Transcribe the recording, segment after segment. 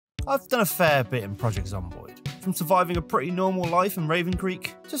I've done a fair bit in Project Zomboid, from surviving a pretty normal life in Raven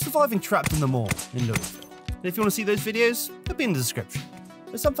Creek to surviving trapped in the mall in Louisville. And if you want to see those videos, they'll be in the description.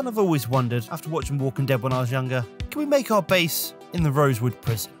 There's something I've always wondered after watching Walking Dead when I was younger. Can we make our base in the Rosewood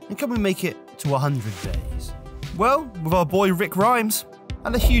Prison? And can we make it to 100 days? Well, with our boy Rick Rhymes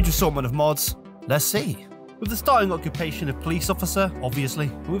and a huge assortment of mods, let's see. With the starting occupation of police officer, obviously,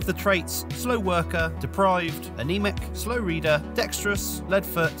 and with the traits slow worker, deprived, anemic, slow reader, dexterous,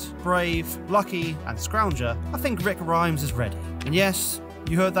 leadfoot, brave, lucky, and scrounger, I think Rick Rhymes is ready. And yes,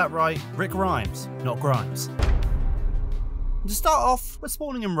 you heard that right, Rick Rhymes, not Grimes. And to start off, we're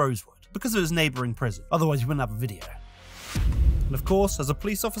spawning in Rosewood, because of its neighbouring prison, otherwise we wouldn't have a video. And of course, as a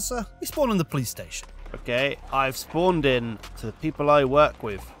police officer, we spawn in the police station. Okay, I've spawned in to the people I work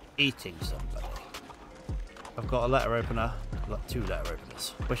with eating somebody. I've got a letter opener. I've got 2 letter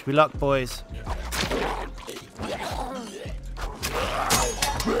openers. Wish me luck, boys.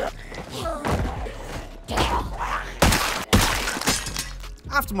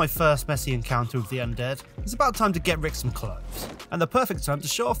 After my first messy encounter with the undead, it's about time to get Rick some clothes. And the perfect time to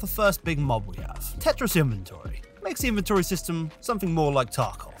show off the first big mob we have. Tetris Inventory. Makes the inventory system something more like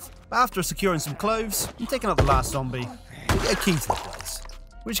Tarkov. But after securing some clothes and taking out the last zombie, we get a key to the place,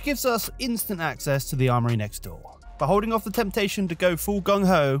 which gives us instant access to the armory next door. By holding off the temptation to go full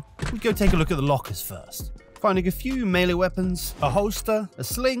gung-ho, we go take a look at the lockers first, finding a few melee weapons, a holster, a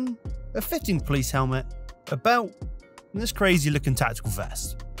sling, a fitting police helmet, a belt, and this crazy looking tactical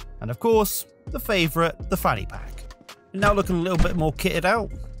vest. And of course, the favourite, the fanny pack. And now looking a little bit more kitted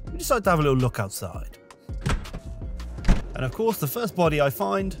out, we decide to have a little look outside. And of course, the first body I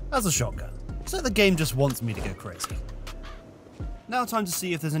find has a shotgun, so the game just wants me to go crazy. Now time to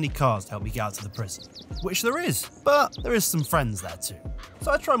see if there's any cars to help me get out to the prison, which there is, but there is some friends there too.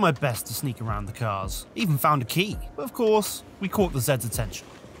 So I tried my best to sneak around the cars, even found a key, but of course, we caught the Zed's attention.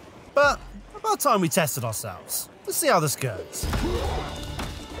 But about time we tested ourselves. Let's see how this goes.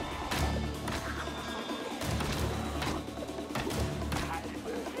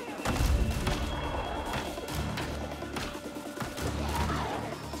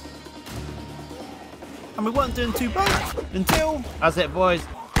 And we weren't doing too bad until... That's it, boys.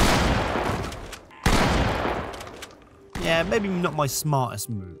 Yeah, maybe not my smartest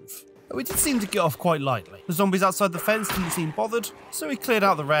move. But we did seem to get off quite lightly. The zombies outside the fence didn't seem bothered, so we cleared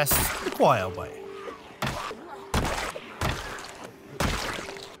out the rest the quiet way.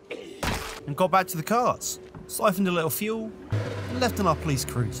 And got back to the cars, siphoned a little fuel, and left in our police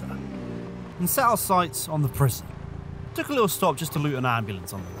cruiser. And set our sights on the prison. Took a little stop just to loot an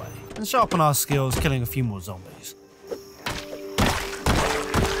ambulance on the way, and sharpen our skills killing a few more zombies.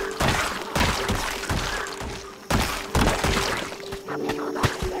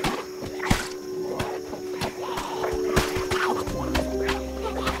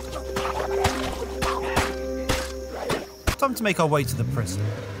 Time to make our way to the prison.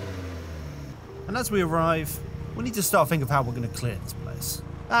 And as we arrive, we need to start thinking of how we're going to clear this place,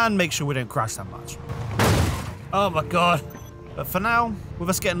 and make sure we don't crash that much. Oh my god. But for now, with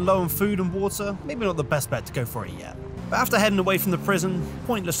us getting low on food and water, maybe not the best bet to go for it yet. But after heading away from the prison,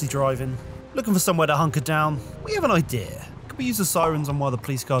 pointlessly driving, looking for somewhere to hunker down, we have an idea. Could we use the sirens on one of the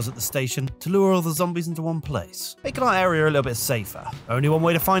police cars at the station to lure all the zombies into one place, making our area a little bit safer? Only one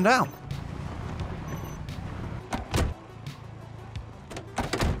way to find out.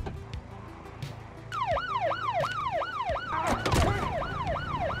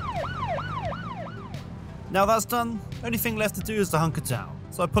 Now that's done, only thing left to do is to hunker down.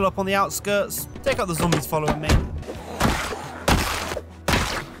 So I pull up on the outskirts, take out the zombies following me.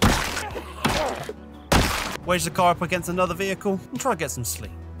 Wedge the car up against another vehicle and try to get some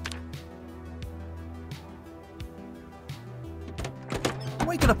sleep.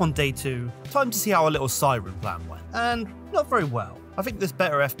 Waking up on day 2, time to see how our little siren plan went. And not very well. I think this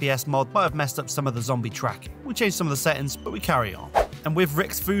better FPS mod might have messed up some of the zombie tracking. We changed some of the settings, but we carry on. And with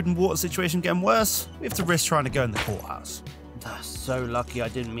Rick's food and water situation getting worse, we have to risk trying to go in the courthouse. So lucky I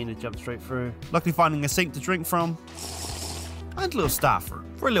didn't mean to jump straight through. Luckily finding a sink to drink from, and a little staff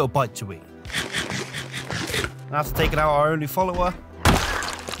room for a little bite to eat. And after taking out our only follower,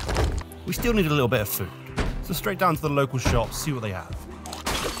 we still need a little bit of food. So straight down to the local shop, see what they have.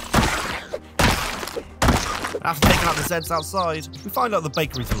 And after taking out the Zeds outside, we find out the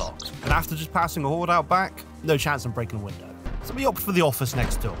bakery's locked. And after just passing a horde out back, no chance of breaking a window. So we opt for the office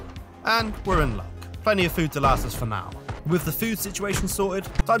next door. And we're in luck. Plenty of food to last us for now. With the food situation sorted,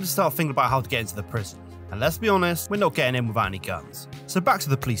 time to start thinking about how to get into the prison. And let's be honest, we're not getting in without any guns. So back to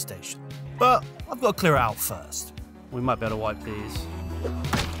the police station. But I've got to clear it out first. We might be able to wipe these.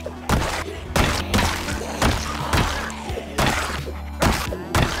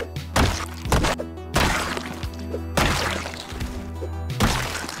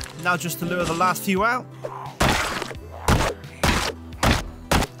 Now just to lure the last few out.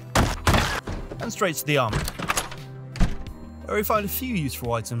 And straight to the armory, where we find a few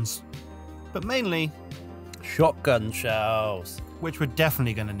useful items, but mainly shotgun shells, which we're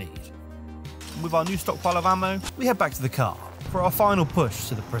definitely going to need. With our new stockpile of ammo, we head back to the car for our final push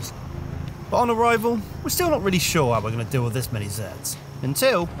to the prison. But on arrival, we're still not really sure how we're going to deal with this many Zeds.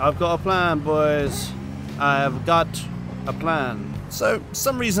 Until... I've got a plan, boys. I've got a plan. So, for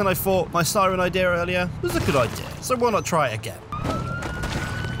some reason I thought my siren idea earlier was a good idea, so why not try it again?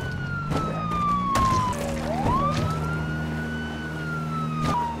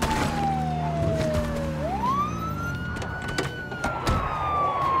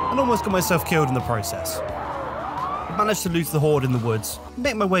 And almost got myself killed in the process. I managed to lose the horde in the woods and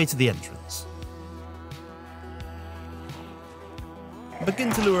make my way to the entrance. I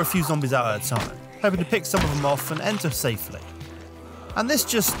begin to lure a few zombies out at a time, hoping to pick some of them off and enter safely. And this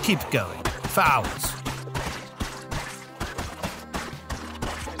just keeps going, for hours.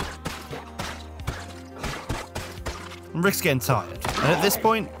 And Rick's getting tired, and at this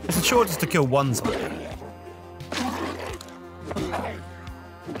point, it's a chore just to kill one zombie.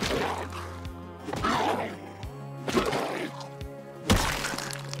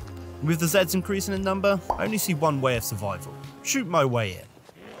 With the Zeds increasing in number, I only see one way of survival. Shoot my way in.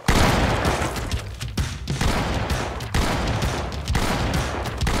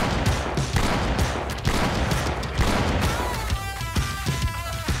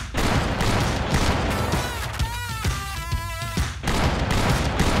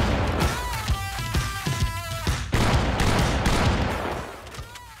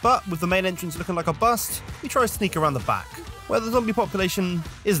 But with the main entrance looking like a bust, we try to sneak around the back, where the zombie population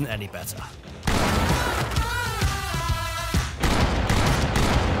isn't any better.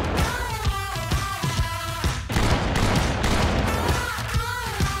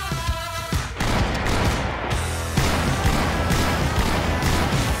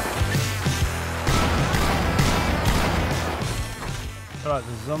 Alright,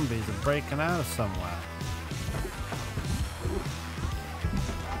 the zombies are breaking out of somewhere.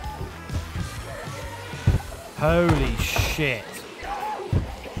 Holy shit.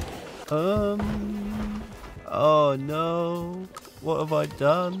 Oh no. What have I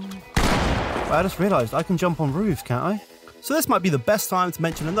done? Well, I just realised I can jump on roofs, can't I? So this might be the best time to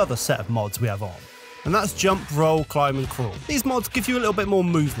mention another set of mods we have on. And that's jump, roll, climb and crawl. These mods give you a little bit more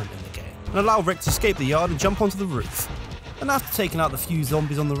movement in the game, and allow Rick to escape the yard and jump onto the roof. And after taking out the few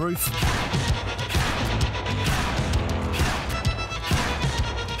zombies on the roof,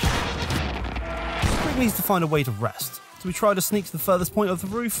 Rick needs to find a way to rest, so we try to sneak to the furthest point of the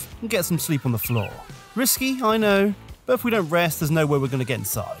roof and get some sleep on the floor. Risky, I know, but if we don't rest, there's no way we're going to get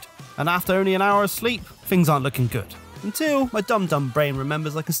inside. And after only an hour of sleep, things aren't looking good. Until my dumb brain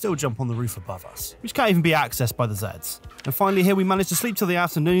remembers I can still jump on the roof above us, which can't even be accessed by the Zeds. And finally here we manage to sleep till the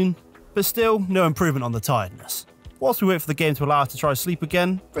afternoon, but still no improvement on the tiredness. Whilst we wait for the game to allow us to try to sleep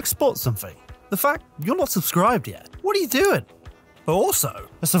again, Rick spots something. The fact you're not subscribed yet. What are you doing? But also,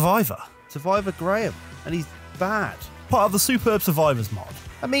 a survivor. Survivor Graham, and he's bad. Part of the Superb Survivors mod.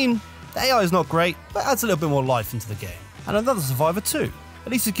 I mean, the AI is not great, but adds a little bit more life into the game. And another survivor too.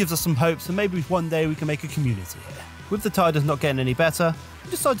 At least it gives us some hopes, and maybe one day we can make a community here. With the tiders not getting any better,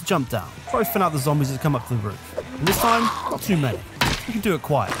 we decide to jump down, try to thin out the zombies that come up to the roof. And this time, not too many. We can do it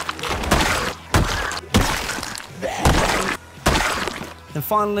quietly. Then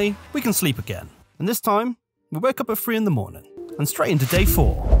finally, we can sleep again. And this time, we wake up at 3 in the morning, and straight into day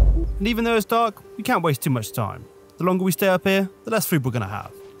 4. And even though it's dark, we can't waste too much time. The longer we stay up here, the less food we're going to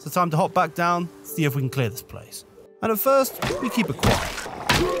have. So time to hop back down, see if we can clear this place. And at first, we keep it quiet.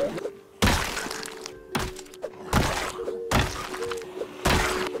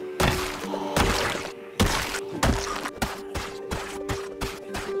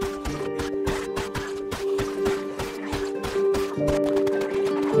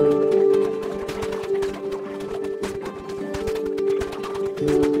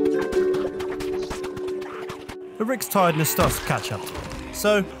 But Rick's tiredness starts to catch up to him.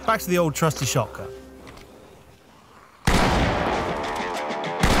 So, back to the old trusty shotgun.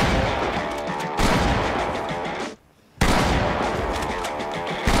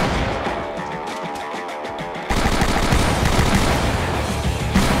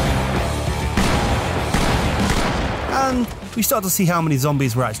 And we start to see how many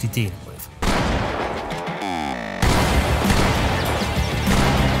zombies we're actually dealing with.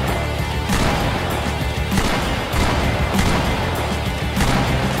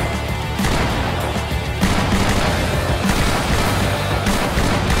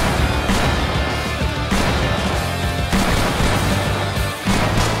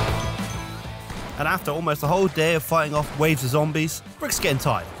 after almost a whole day of fighting off waves of zombies, Rick's getting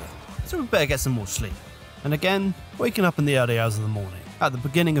tired again, so we better get some more sleep. And again, waking up in the early hours of the morning, at the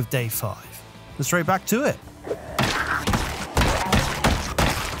beginning of day 5. And straight back to it.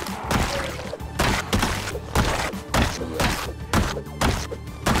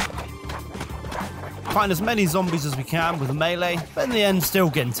 Fighting as many zombies as we can with a melee, but in the end still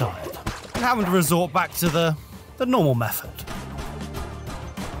getting tired, and having to resort back to the normal method.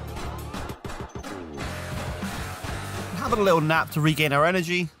 Having a little nap to regain our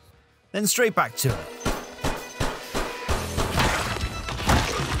energy, then straight back to it.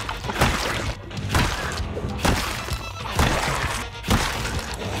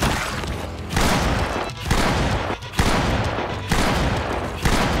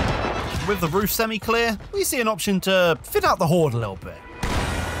 With the roof semi-clear, we see an option to fit out the horde a little bit.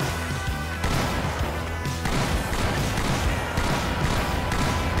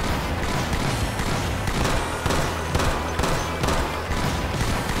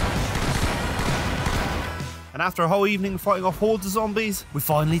 And after a whole evening fighting off hordes of zombies, we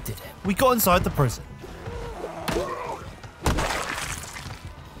finally did it. We got inside the prison.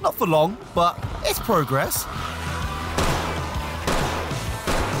 Not for long, but it's progress.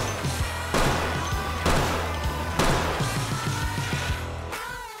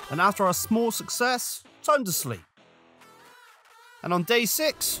 And after our small success, time to sleep. And on day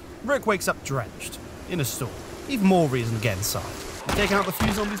 6, Rick wakes up drenched, in a storm. Even more reason to get inside. Taking out the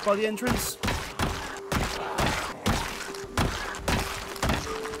few zombies by the entrance.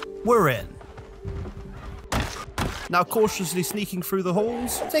 We're in. Now cautiously sneaking through the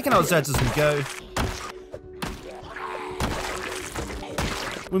halls, taking out Zeds as we go.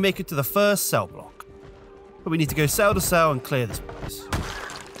 We make it to the first cell block. But we need to go cell to cell and clear this place.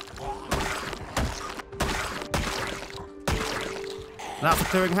 And after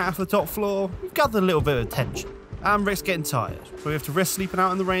clearing half the top floor, we've gathered a little bit of attention. And Rick's getting tired, so we have to risk sleeping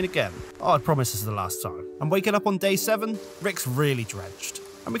out in the rain again. Oh, I promise this is the last time. And waking up on day 7, Rick's really drenched.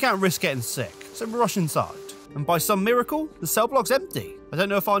 And we can't risk getting sick, so we rush inside. And by some miracle, the cell block's empty. I don't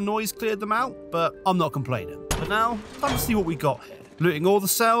know if our noise cleared them out, but I'm not complaining. But now, time to see what we got here. Looting all the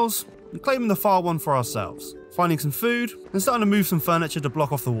cells, and claiming the far one for ourselves. Finding some food, and starting to move some furniture to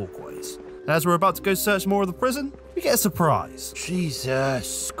block off the walkways. And as we're about to go search more of the prison, we get a surprise.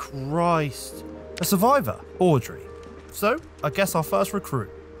 Jesus Christ. A survivor, Audrey. So, I guess our first recruit.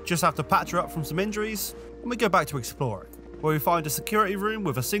 Just have to patch her up from some injuries, and we go back to exploring, where we find a security room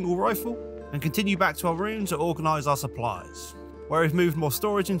with a single rifle, and continue back to our room to organise our supplies, where we've moved more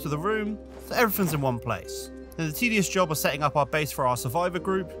storage into the room, so everything's in one place. And the tedious job of setting up our base for our survivor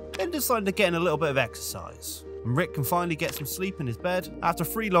group, then deciding to get in a little bit of exercise. And Rick can finally get some sleep in his bed after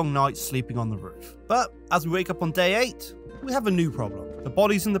 3 long nights sleeping on the roof. But as we wake up on day 8, we have a new problem. The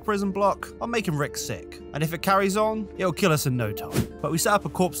bodies in the prison block are making Rick sick, and if it carries on, it'll kill us in no time. But we set up a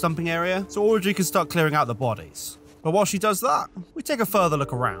corpse dumping area so Audrey can start clearing out the bodies. But while she does that, we take a further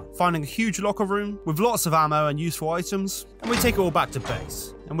look around, finding a huge locker room with lots of ammo and useful items, and we take it all back to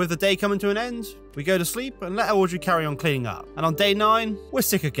base. And with the day coming to an end, we go to sleep and let Audrey carry on cleaning up. And on day 9, we're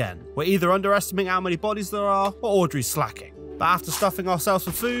sick again. We're either underestimating how many bodies there are, or Audrey's slacking. But after stuffing ourselves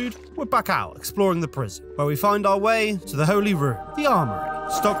with food, we're back out exploring the prison, where we find our way to the Holy Room, the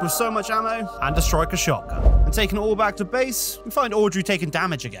Armory, stocked with so much ammo and a striker shotgun. And taking it all back to base, we find Audrey taking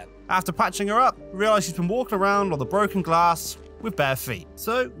damage again. After patching her up, we realise she's been walking around on the broken glass with bare feet.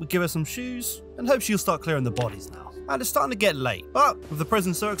 So we give her some shoes and hope she'll start clearing the bodies now. And it's starting to get late, but with the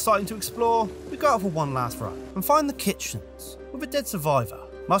prison so exciting to explore, we go out for one last run and find the kitchens with a dead survivor.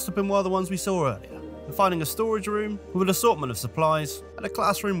 Must have been one of the ones we saw earlier. And finding a storage room with an assortment of supplies and a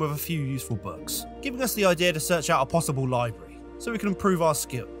classroom with a few useful books, giving us the idea to search out a possible library so we can improve our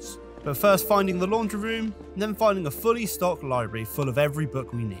skills. But first finding the laundry room, and then finding a fully stocked library full of every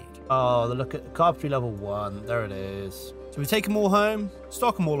book we need. Oh, look at carpentry level 1, there it is. So we take them all home,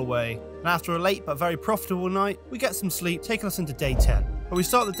 stock them all away, and after a late but very profitable night, we get some sleep, taking us into day 10. But we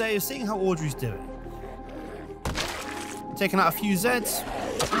start the day of seeing how Audrey's doing. Taking out a few Zeds.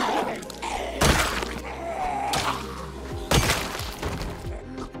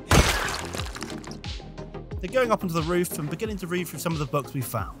 They're going up onto the roof and beginning to read through some of the books we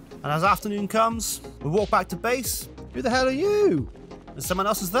found. And as afternoon comes, we walk back to base. Who the hell are you? And someone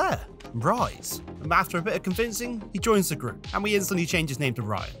else is there. Rise. And after a bit of convincing, he joins the group, and we instantly change his name to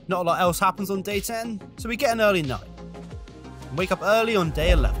Ryan. Not a lot else happens on day 10, so we get an early night. And wake up early on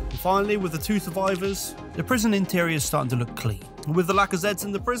day 11. And finally, with the 2 survivors, the prison interior is starting to look clean. And with the lack of Zeds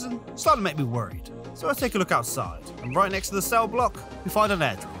in the prison, it's starting to make me worried. So I take a look outside, and right next to the cell block, we find an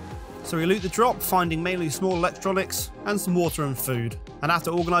airdrop. So we loot the drop, finding mainly small electronics and some water and food. And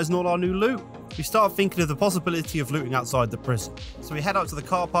after organising all our new loot, we start thinking of the possibility of looting outside the prison. So we head out to the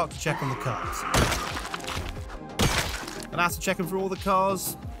car park to check on the cars. And after checking through all the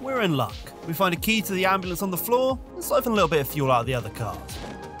cars, we're in luck. We find a key to the ambulance on the floor and siphon a little bit of fuel out of the other cars.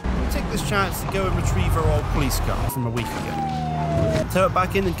 We take this chance to go and retrieve our old police car from a week ago. Tow it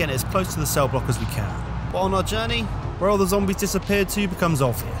back in and get it as close to the cell block as we can. But on our journey, where all the zombies disappeared to becomes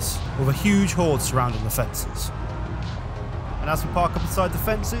obvious, with a huge horde surrounding the fences. And as we park up beside the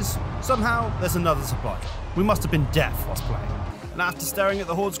fences, somehow there's another supply drop. We must have been deaf whilst playing. And after staring at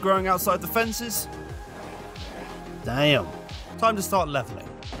the hordes growing outside the fences, damn, time to start leveling.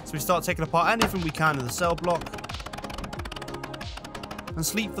 So we start taking apart anything we can in the cell block and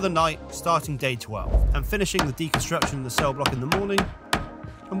sleep for the night, starting day 12 and finishing the deconstruction in the cell block in the morning.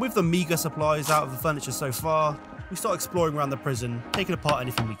 And with the meagre supplies out of the furniture so far, we start exploring around the prison, taking apart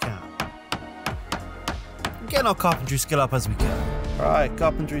anything we can. And getting our carpentry skill up as we can. Alright,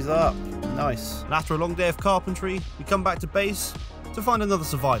 carpentry's up. Nice. And after a long day of carpentry, we come back to base to find another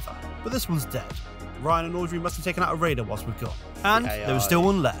survivor, but this one's dead. Ryan and Audrey must have taken out a raider whilst we're gone. And there was still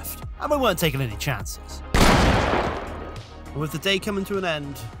one left, and we weren't taking any chances. And with the day coming to an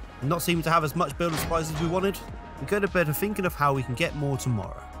end, and not seeming to have as much building supplies as we wanted, we go to bed and thinking of how we can get more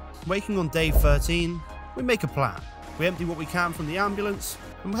tomorrow. Waking on day 13, we make a plan. We empty what we can from the ambulance,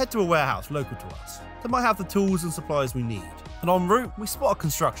 and we head to a warehouse local to us that might have the tools and supplies we need. And en route, we spot a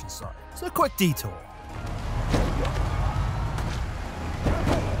construction site, so a quick detour.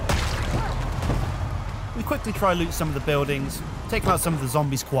 We quickly try loot some of the buildings, taking out some of the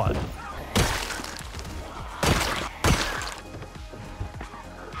zombies quietly.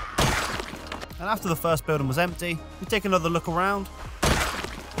 And after the first building was empty, we take another look around.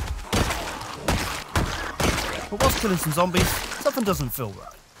 But whilst killing some zombies, something doesn't feel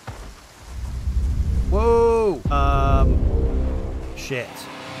right. Whoa! Shit.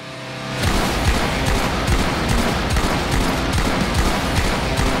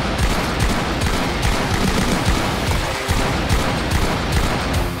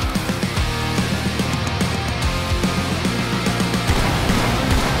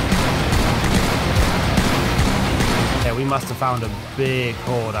 Yeah, we must have found a big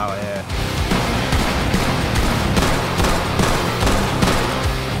horde out here.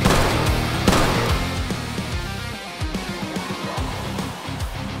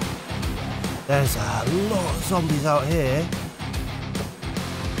 There's a lot of zombies out here.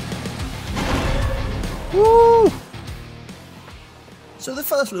 Woo! So the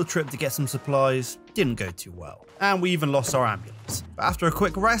first little trip to get some supplies didn't go too well, and we even lost our ambulance. But after a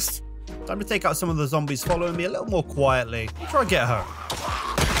quick rest, time to take out some of the zombies following me a little more quietly and try and get home.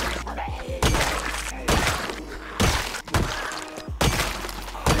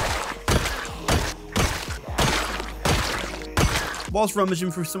 Whilst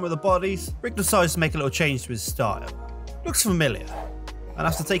rummaging through some of the bodies, Rick decides to make a little change to his style. Looks familiar. And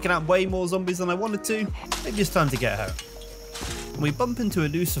after taking out way more zombies than I wanted to, maybe it's time to get home. And we bump into a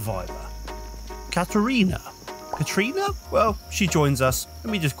new survivor. Katerina. Katrina? Well, she joins us,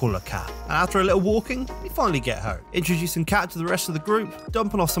 and we just call her Kat. And after a little walking, we finally get home, introducing Kat to the rest of the group,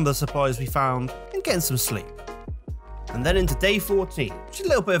 dumping off some of the supplies we found, and getting some sleep. And then into day 14, which is a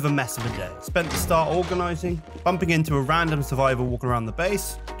little bit of a mess of a day. Spent the start organising, bumping into a random survivor walking around the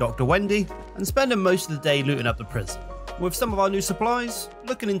base, Dr. Wendy, and spending most of the day looting up the prison. With some of our new supplies,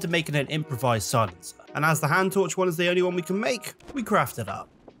 looking into making an improvised silencer. And as the hand torch one is the only one we can make, we craft it up.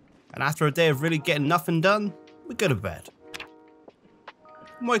 And after a day of really getting nothing done, we go to bed.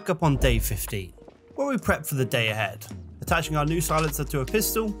 And wake up on day 15, where we prep for the day ahead, attaching our new silencer to a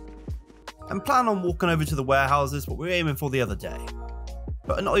pistol, and plan on walking over to the warehouses what we were aiming for the other day.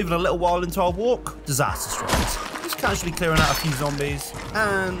 But not even a little while into our walk, disaster strikes. Just casually clearing out a few zombies,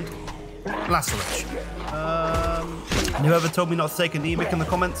 and laceration. And whoever told me not to take a anemic in the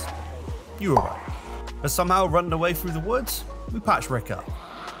comments, you were right. But somehow running away through the woods, we patch Rick up.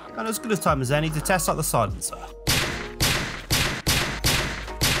 And as good a time as any to test out the silencer.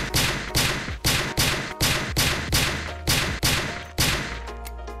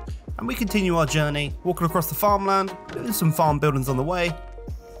 And we continue our journey, walking across the farmland, doing some farm buildings on the way,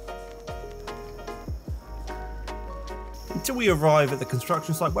 until we arrive at the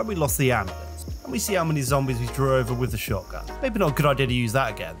construction site where we lost the ambulance, and we see how many zombies we drew over with the shotgun. Maybe not a good idea to use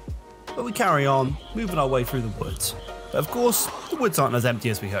that again, but we carry on, moving our way through the woods. But of course, the woods aren't as empty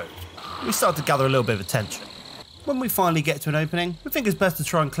as we hoped. We start to gather a little bit of attention. When we finally get to an opening, we think it's best to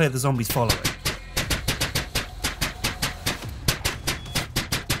try and clear the zombies following.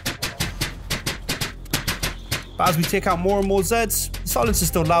 But as we take out more and more Zeds, the silence is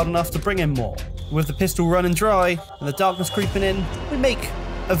still loud enough to bring in more. With the pistol running dry and the darkness creeping in, we make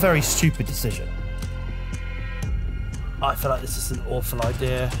a very stupid decision. I feel like this is an awful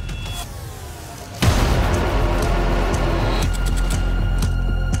idea.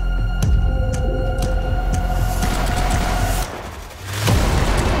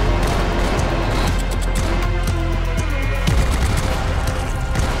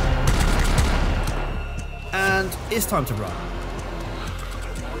 And it's time to run.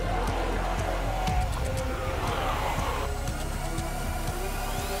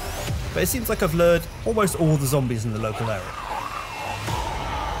 But it seems like I've lured almost all the zombies in the local area.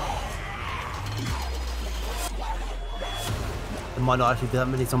 There might not actually be that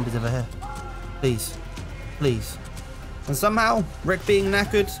many zombies over here. Please. Please. And somehow, Rick being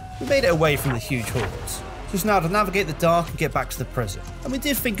knackered, we made it away from the huge hordes. Just now to navigate the dark and get back to the prison. And we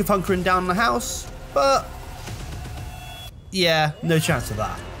did think of hunkering down in the house, but yeah, no chance of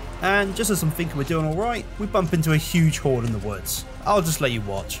that. And just as I'm thinking we're doing alright, we bump into a huge horde in the woods. I'll just let you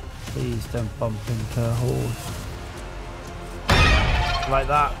watch. Please don't bump into a horde. Like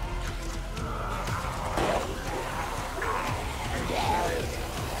that.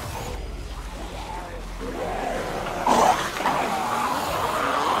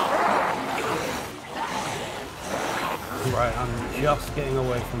 Right, I'm just getting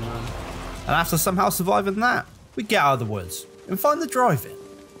away from them. And after somehow surviving that, we get out of the woods and find the drive-in.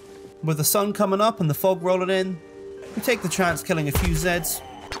 With the sun coming up and the fog rolling in, we take the chance killing a few Zeds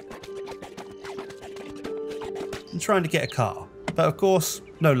and trying to get a car. But of course,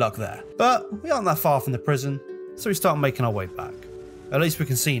 no luck there. But we aren't that far from the prison, so we start making our way back. At least we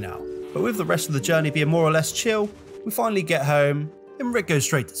can see now. But with the rest of the journey being more or less chill, we finally get home and Rick goes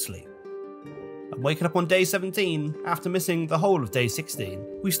straight to sleep. And waking up on day 17, after missing the whole of day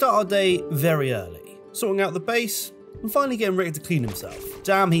 16, we start our day very early, sorting out the base and finally getting Rick to clean himself.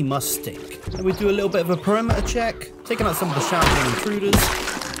 Damn, he must stink. And we do a little bit of a perimeter check, taking out some of the shouting intruders,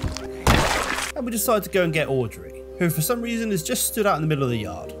 and we decide to go and get Audrey, who for some reason has just stood out in the middle of the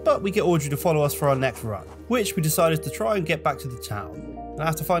yard. But we get Audrey to follow us for our next run, which we decided to try and get back to the town. And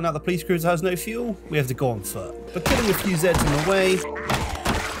after finding out the police cruiser has no fuel, we have to go on foot. But killing a few Zeds on the way,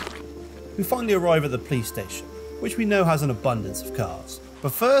 we finally arrive at the police station, which we know has an abundance of cars.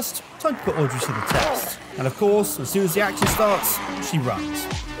 But first, time to put Audrey to the test. And of course, as soon as the action starts, she runs.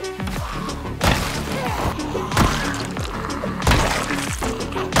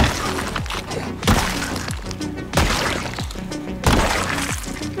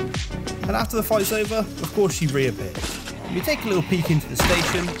 And after the fight's over, of course she reappears. We take a little peek into the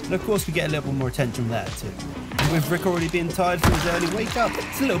station, and of course we get a little more attention there too. And with Rick already being tired from his early wake up,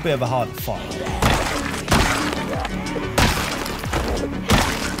 it's a little bit of a harder fight.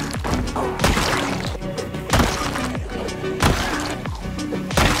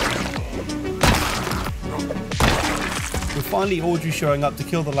 With finally Audrey showing up to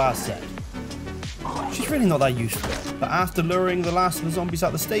kill the last Zed. She's really not that useful, but after luring the last of the zombies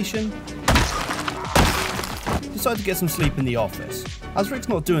out the station, decide to get some sleep in the office, as Rick's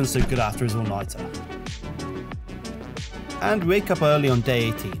not doing so good after his all-nighter. And we wake up early on day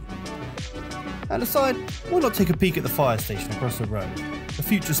 18, and decide why not take a peek at the fire station across the road, the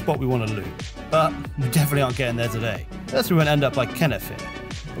future spot we want to loot. But we definitely aren't getting there today, unless we won't end up like Kenneth here.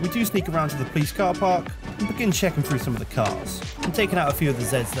 But we do sneak around to the police car park and begin checking through some of the cars, and taking out a few of the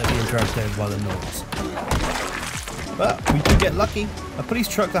Zeds that are being dragged over by the noise. But we do get lucky, a police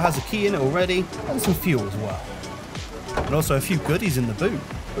truck that has a key in it already, and some fuel as well. And also a few goodies in the boot,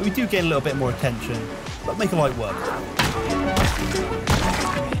 but we do gain a little bit more attention, but make a light work of it.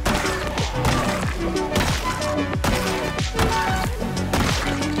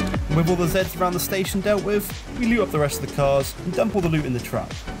 And with all the Zeds around the station dealt with, we loot up the rest of the cars and dump all the loot in the truck.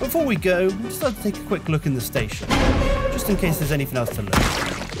 Before we go, we decide to take a quick look in the station, just in case there's anything else to loot.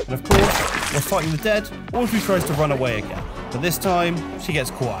 And of course, while fighting the dead, Audrey tries to run away again, but this time she gets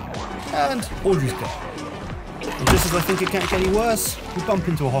caught out, and Audrey's gone. And just as I think it can't get any worse, we bump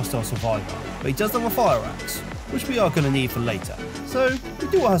into a hostile survivor, but he does have a fire axe, which we are going to need for later, so we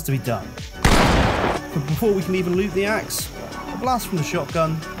do what has to be done. But before we can even loot the axe, a blast from the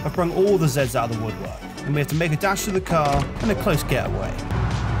shotgun have brought all the Zeds out of the woodwork, and we have to make a dash to the car and a close getaway.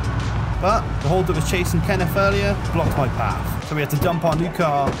 But the horde that was chasing Kenneth earlier blocked my path, so we had to dump our new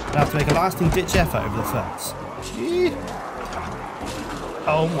car and have to make a lasting ditch effort over the fence. Gee.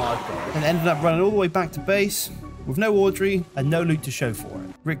 Oh my god. And ended up running all the way back to base with no Audrey and no loot to show for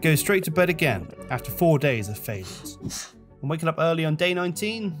it. Rick goes straight to bed again after 4 days of failures. And waking up early on day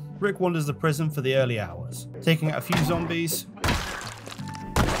 19, Rick wanders the prison for the early hours, taking out a few zombies.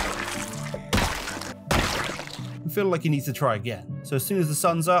 And feel like he needs to try again. So as soon as the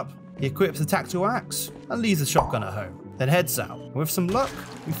sun's up, he equips a tactical axe and leaves the shotgun at home, then heads out. With some luck,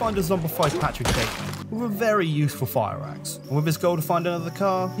 we find a zombified Patrick Bateman with a very useful fire axe. And with his goal to find another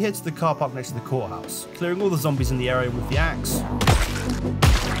car, he heads to the car park next to the courthouse, clearing all the zombies in the area with the axe.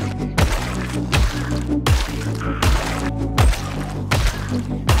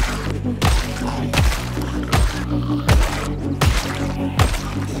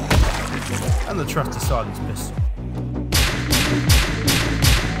 And the trusty silence pistol.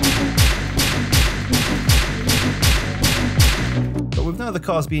 But with none of the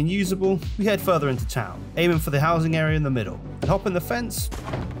cars being usable, we head further into town, aiming for the housing area in the middle, and hop in the fence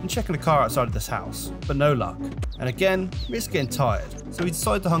and checking the car outside of this house, but no luck. And again, we're just getting tired, so we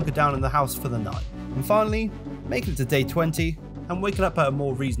decide to hunker down in the house for the night. And finally, making it to day 20, and waking up at a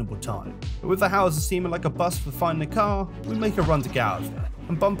more reasonable time. But with the houses seeming like a bust for finding a car, we make a run to get out of here,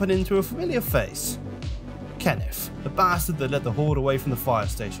 and bumping into a familiar face. Kenneth, the bastard that led the horde away from the fire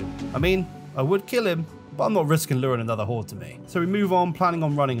station. I mean, I would kill him, but I'm not risking luring another horde to me. So we move on, planning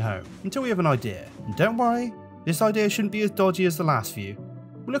on running home, until we have an idea. And don't worry, this idea shouldn't be as dodgy as the last few.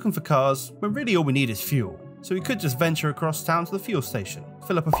 We're looking for cars, when really all we need is fuel. So we could just venture across town to the fuel station,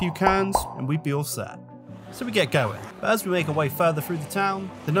 fill up a few cans, and we'd be all set. So we get going, but as we make our way further through the town,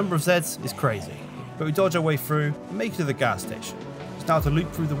 the number of Zeds is crazy. But we dodge our way through and make it to the gas station. It's now to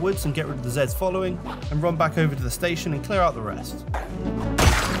loop through the woods and get rid of the Zeds following, and run back over to the station and clear out the rest.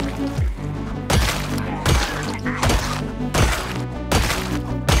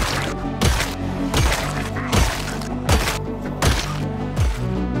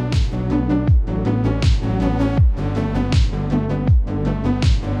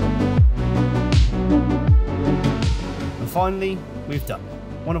 Finally, we've done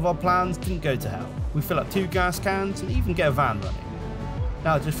it. One of our plans didn't go to hell. We fill up 2 gas cans and even get a van running.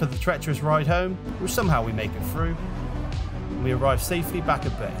 Now just for the treacherous ride home, which somehow we make it through. We arrive safely back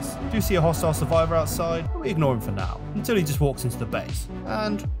at base. We do see a hostile survivor outside, but we ignore him for now, until he just walks into the base.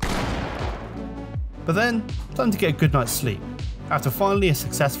 But then, time to get a good night's sleep, after finally a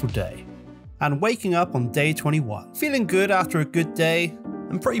successful day. And waking up on day 21. Feeling good after a good day,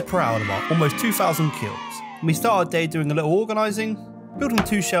 and pretty proud of our almost 2,000 kills. And we start our day doing a little organising, building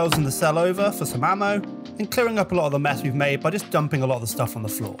 2 shelves in the cell over for some ammo, and clearing up a lot of the mess we've made by just dumping a lot of the stuff on the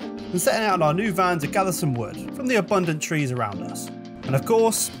floor, and setting out in our new van to gather some wood from the abundant trees around us. And of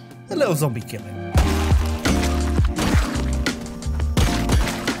course, a little zombie killing.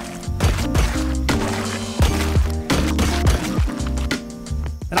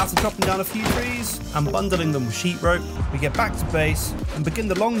 And after chopping down a few trees and bundling them with sheet rope, we get back to base and begin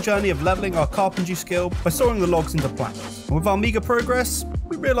the long journey of leveling our carpentry skill by sawing the logs into planks. And with our meagre progress,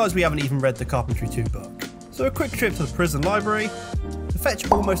 we realise we haven't even read the Carpentry 2 book. So a quick trip to the prison library to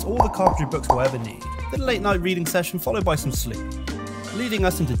fetch almost all the carpentry books we'll ever need. Then a late night reading session followed by some sleep, leading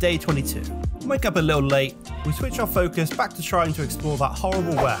us into day 22. We wake up a little late, we switch our focus back to trying to explore that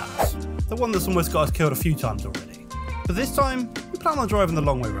horrible warehouse, the one that's almost got us killed a few times already. But this time, we plan on driving the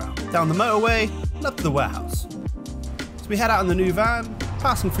long way round, down the motorway and up to the warehouse. So we head out in the new van,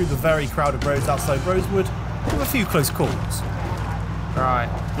 passing through the very crowded roads outside Rosewood, with a few close calls. Right,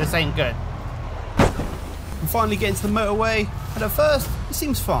 this ain't good. We finally get into the motorway, and at first, it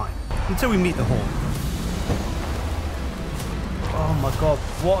seems fine, until we meet the horde. Oh my god,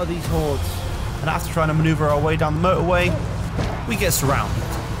 what are these hordes? And after trying to manoeuvre our way down the motorway, we get surrounded.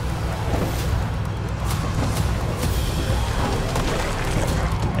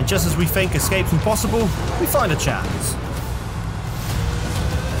 And just as we think escape's impossible, we find a chance.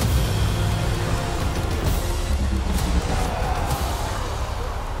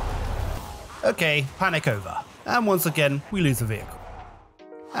 Okay, panic over. And once again, we lose the vehicle.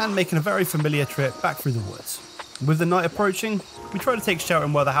 And making a very familiar trip back through the woods. With the night approaching, we try to take shelter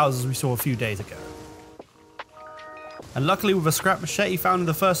in one of the houses we saw a few days ago. And luckily with a scrap machete found in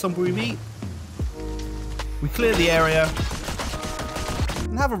the first zombie we meet, we clear the area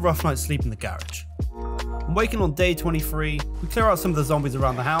and have a rough night's sleep in the garage. And waking on day 23, we clear out some of the zombies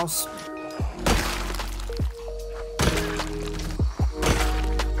around the house.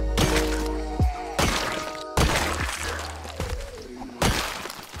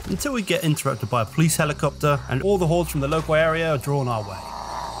 Until we get interrupted by a police helicopter and all the hordes from the local area are drawn our way.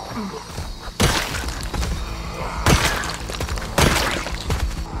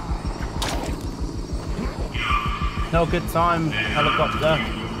 No good time, helicopter.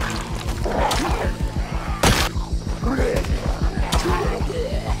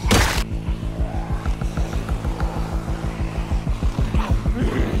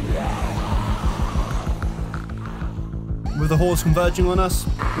 With the hordes converging on us,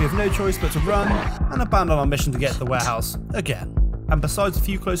 we have no choice but to run and abandon our mission to get to the warehouse again. And besides a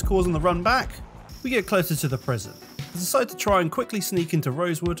few close calls on the run back, we get closer to the prison. we decide to try and quickly sneak into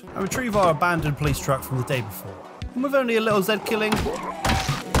Rosewood and retrieve our abandoned police truck from the day before. And with only a little Z killing,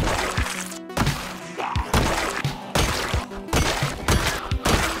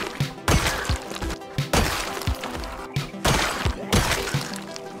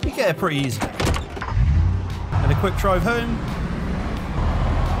 we get it pretty easily. And a quick drive home,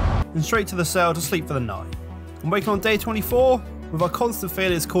 and straight to the cell to sleep for the night. And waking on day 24, with our constant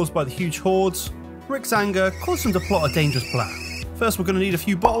failures caused by the huge hordes, Rick's anger caused him to plot a dangerous plan. First, we're going to need a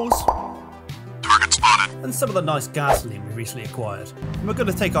few bottles, Target spotted. and some of the nice gasoline we recently acquired. And we're going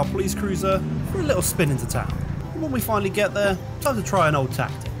to take our police cruiser for a little spin into town. And when we finally get there, time to try an old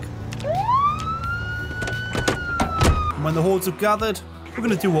tactic. And when the hordes have gathered, we're going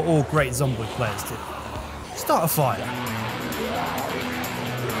to do what all great Zomboid players do. Start a fire.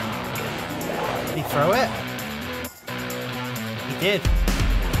 Did he throw it? He did.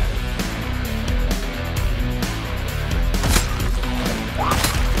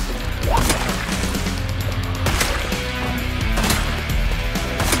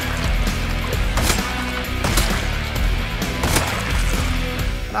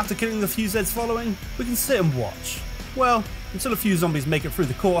 And after killing the few Zeds following, we can sit and watch. Well, until a few zombies make it through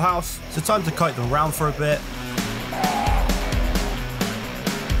the courthouse, so time to kite them around for a bit.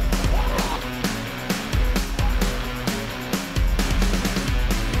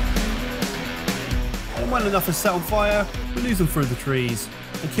 And when enough is set on fire, we lose them through the trees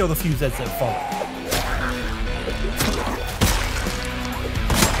and kill the few Zeds that follow.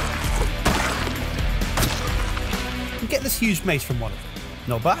 And get this huge mace from one of them.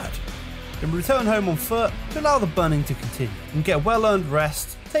 Not bad. Then we return home on foot to allow the burning to continue and get a well-earned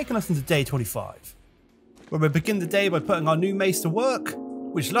rest, taking us into day 25. Where we begin the day by putting our new mace to work,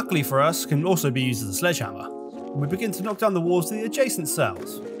 which luckily for us can also be used as a sledgehammer. And we begin to knock down the walls of the adjacent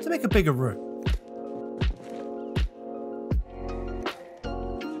cells to make a bigger room.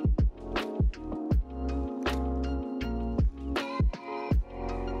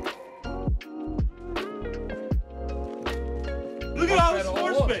 Look at all this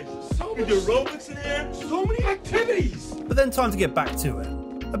floor space. We do aerobics in here. So many activities. But then time to get back to it.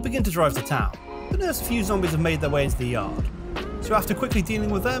 I begin to drive to town, but notice a few zombies have made their way into the yard. So after quickly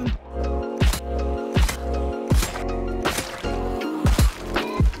dealing with them,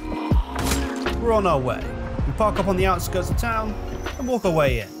 we're on our way. We park up on the outskirts of town and walk our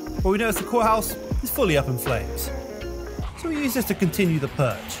way in, where we notice the courthouse is fully up in flames. So we use this to continue the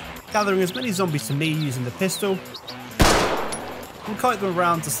purge, gathering as many zombies to me using the pistol, and kite them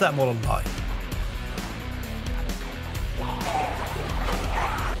around to set them all alight.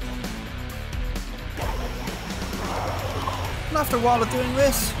 And after a while of doing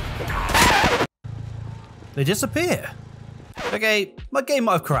this, they disappear. Okay, my game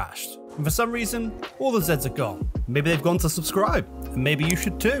might have crashed, and for some reason, all the Zeds are gone. Maybe they've gone to subscribe, and maybe you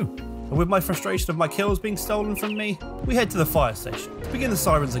should too. And with my frustration of my kills being stolen from me, we head to the fire station to begin the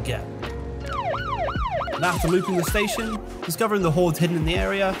sirens again. And after looping the station, discovering the hordes hidden in the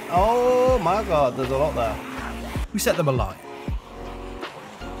area, oh my god, there's a lot there, we set them alight.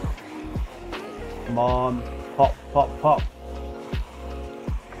 Come on, pop, pop, pop.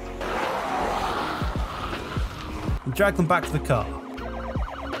 And drag them back to the car.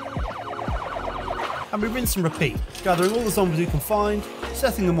 And we rinse and repeat, gathering all the zombies we can find,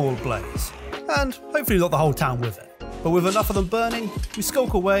 setting them all ablaze, and hopefully not the whole town with it. But with enough of them burning, we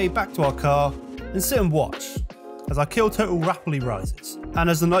skulk away back to our car and sit and watch as our kill total rapidly rises. And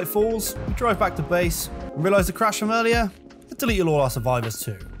as the night falls, we drive back to base and realise the crash from earlier had deleted all our survivors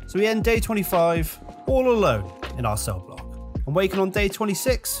too. So we end day 25 all alone in our cell block. And waking on day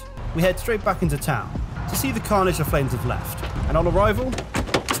 26, we head straight back into town to see the carnage the flames have left. And on arrival,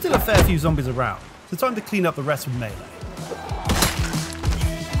 there's still a fair few zombies around, so time to clean up the rest with melee.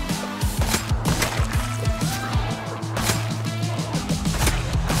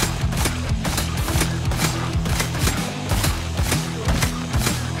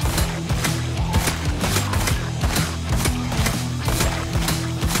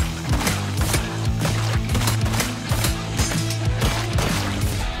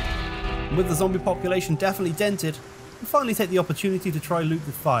 With the zombie population definitely dented, we finally take the opportunity to try loot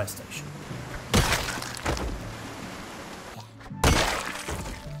the fire station.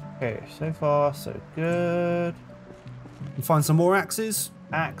 Okay, so far so good. We find some more axes.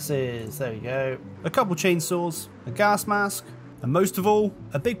 Axes, there we go. A couple chainsaws, a gas mask, and most of all,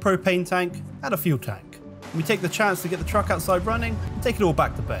 a big propane tank and a fuel tank. We take the chance to get the truck outside running and take it all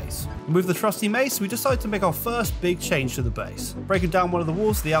back to base. And with the trusty mace, we decide to make our first big change to the base, breaking down one of the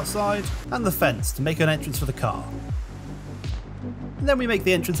walls to the outside and the fence to make an entrance for the car. And then we make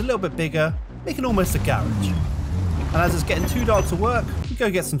the entrance a little bit bigger, making almost a garage. And as it's getting too dark to work, we go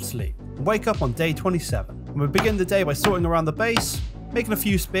get some sleep and wake up on day 27. And we begin the day by sorting around the base, making a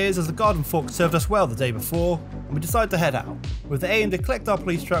few spears as the garden fork served us well the day before, and we decide to head out, with the aim to collect our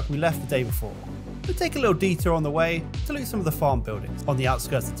police truck we left the day before. We take a little detour on the way to loot some of the farm buildings on the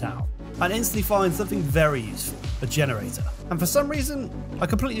outskirts of town, and instantly find something very useful, a generator. And for some reason, I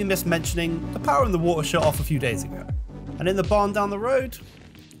completely missed mentioning the power in the water shut off a few days ago. And in the barn down the road,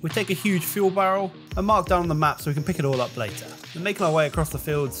 we take a huge fuel barrel and mark down on the map so we can pick it all up later, and making our way across the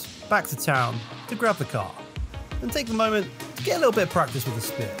fields back to town to grab the car, and take the moment to get a little bit of practice with the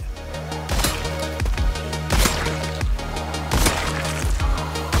spear.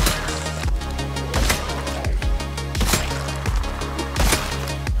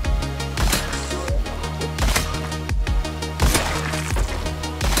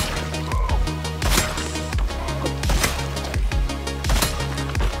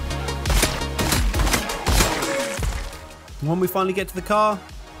 And when we finally get to the car,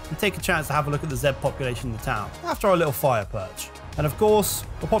 we take a chance to have a look at the Zeb population in the town after our little fire purge. And of course,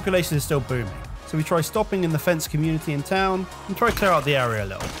 the population is still booming, so we try stopping in the fenced community in town and try to clear out the area a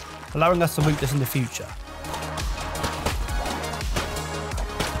little, allowing us to loot this in the future.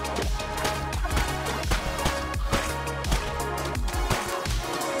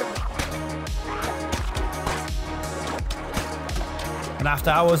 And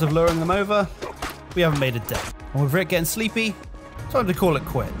after hours of luring them over, we haven't made a dent. And with Rick getting sleepy, time to call it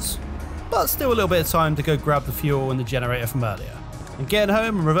quits. But still a little bit of time to go grab the fuel and the generator from earlier. And getting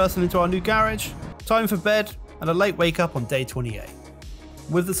home and reversing into our new garage, time for bed and a late wake up on day 28.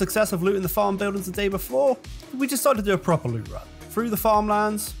 With the success of looting the farm buildings the day before, we decided to do a proper loot run through the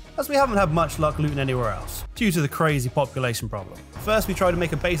farmlands, as we haven't had much luck looting anywhere else, due to the crazy population problem. First we try to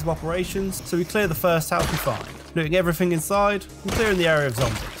make a base of operations, so we clear the first house we find, looting everything inside and clearing the area of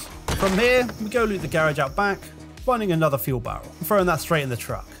zombies. From here, we go loot the garage out back, finding another fuel barrel and throwing that straight in the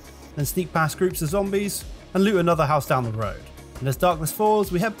truck, then sneak past groups of zombies and loot another house down the road. And as darkness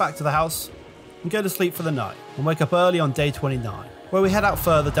falls, we head back to the house and go to sleep for the night, and wake up early on day 29, where we head out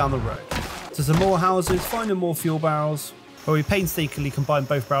further down the road to some more houses, finding more fuel barrels, where we painstakingly combine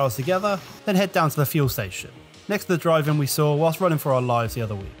both barrels together, then head down to the fuel station, next to the drive-in we saw whilst running for our lives the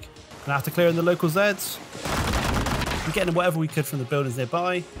other week. And after clearing the local Zeds and getting whatever we could from the buildings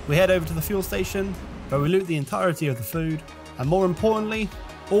nearby, we head over to the fuel station, where we loot the entirety of the food, and more importantly,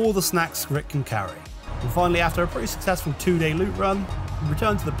 all the snacks Rick can carry. And finally, after a pretty successful 2-day loot run, we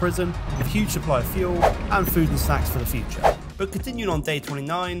return to the prison with a huge supply of fuel and food and snacks for the future. But continuing on day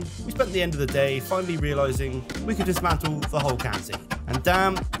 29, we spent the end of the day finally realising we could dismantle the whole canteen. And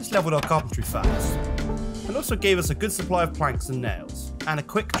damn, this leveled our carpentry fast. And also gave us a good supply of planks and nails, and a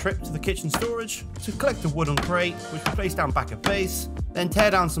quick trip to the kitchen storage to collect a wooden crate which we place down back at base, then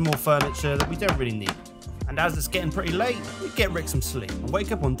tear down some more furniture that we don't really need. And as it's getting pretty late, we get Rick some sleep and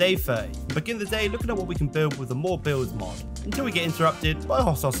wake up on day 30 and begin the day looking at what we can build with the More Builds mod, until we get interrupted by a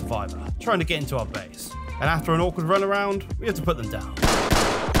hostile survivor trying to get into our base. And after an awkward run around, we have to put them down.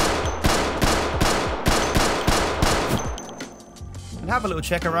 And have a little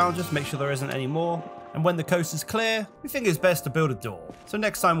check around just to make sure there isn't any more. And when the coast is clear, we think it's best to build a door, so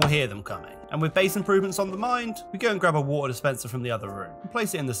next time we'll hear them coming. And with base improvements on the mind, we go and grab a water dispenser from the other room and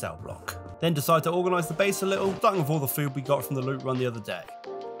place it in the cell block. Then decide to organise the base a little, starting with all the food we got from the loot run the other day.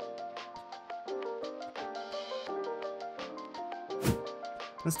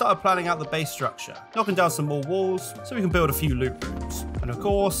 And started planning out the base structure, knocking down some more walls so we can build a few loot rooms. And of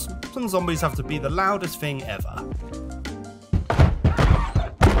course, some zombies have to be the loudest thing ever.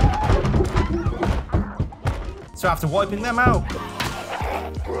 So after wiping them out,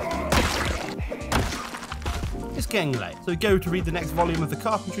 it's getting late, so we go to read the next volume of the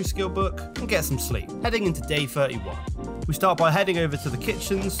carpentry skill book and get some sleep, heading into day 31. We start by heading over to the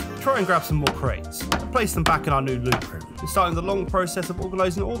kitchens, try and grab some more crates, and place them back in our new loot room, and starting the long process of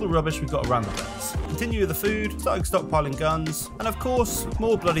organising all the rubbish we've got around the base. Continue with the food, starting stockpiling guns, and of course,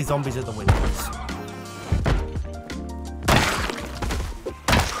 more bloody zombies at the windows.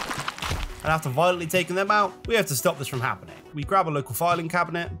 And after violently taking them out, we have to stop this from happening. We grab a local filing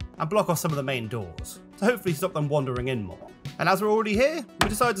cabinet and block off some of the main doors, to hopefully stop them wandering in more. And as we're already here, we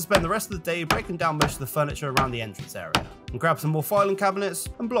decide to spend the rest of the day breaking down most of the furniture around the entrance area, and grab some more filing cabinets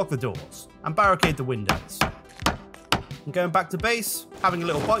and block the doors, and barricade the windows. And going back to base, having a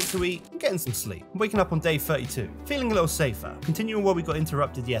little bite to eat, and getting some sleep, and waking up on day 32, feeling a little safer, continuing where we got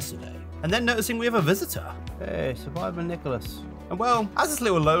interrupted yesterday, and then noticing we have a visitor. Hey, Survivor Nicholas. And well, as it's a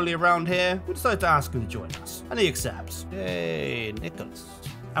little lonely around here, we decide to ask him to join us, and he accepts. Hey, Nicholas.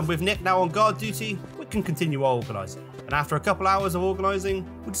 And with Nick now on guard duty, we're can continue our organising. And after a couple hours of organising,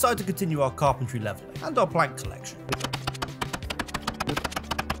 we decide to continue our carpentry levelling and our plank collection.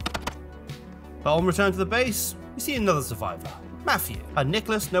 But on return to the base, we see another survivor, Matthew, and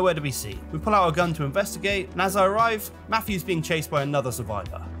Nicholas nowhere to be seen. We pull out our gun to investigate, and as I arrive, Matthew's being chased by another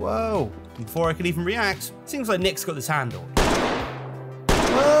survivor. Whoa! And before I can even react, it seems like Nick's got this handled.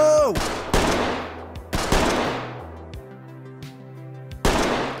 Whoa!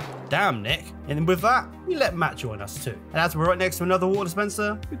 Damn, Nick. And then with that, we let Matt join us too. And as we're right next to another water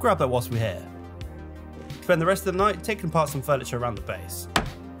dispenser, we grab that whilst we're here. Spend the rest of the night taking apart some furniture around the base.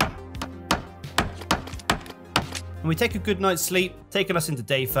 And we take a good night's sleep, taking us into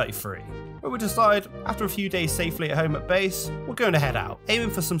day 33, where we decide, after a few days safely at home at base, we're going to head out, aiming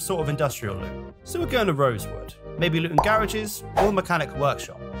for some sort of industrial loot. So we're going to Rosewood, maybe looting garages or the mechanic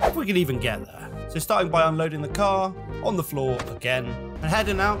workshop, if we can even get there. So starting by unloading the car, on the floor again, and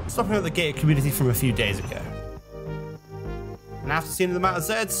heading out, stopping at the gated community from a few days ago. And after seeing the amount of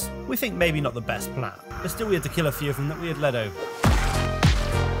Zeds, we think maybe not the best plan, but still we had to kill a few of them that we had led over.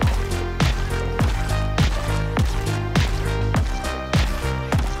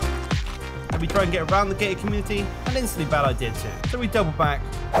 We try and get around the gated community, and instantly bad idea too. So we double back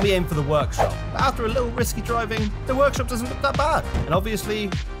and we aim for the workshop. But after a little risky driving, the workshop doesn't look that bad. And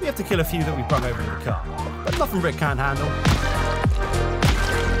obviously, we have to kill a few that we brought over in the car. But nothing Rick can't handle.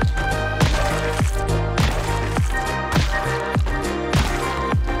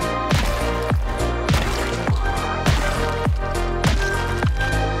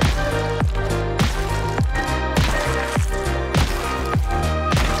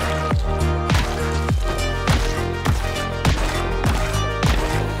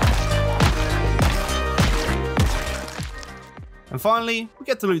 And finally, we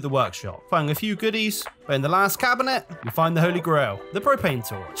get to loot the workshop, finding a few goodies, but in the last cabinet, we find the Holy Grail, the propane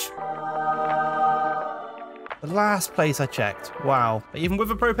torch. The last place I checked, wow. But even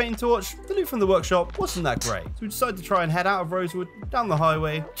with a propane torch, the loot from the workshop wasn't that great. So we decided to try and head out of Rosewood, down the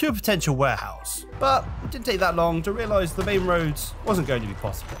highway, to a potential warehouse. But it didn't take that long to realise the main roads wasn't going to be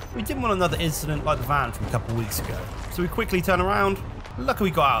possible. We didn't want another incident like the van from a couple of weeks ago. So we quickly turned around, and luckily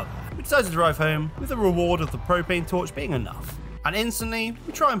we got out of there. We decided to drive home, with the reward of the propane torch being enough. And instantly,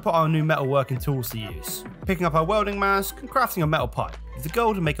 we try and put our new metalworking tools to use, picking up our welding mask and crafting a metal pipe, with the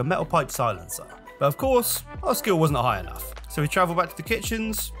goal to make a metal pipe silencer. But of course, our skill wasn't high enough, so we travel back to the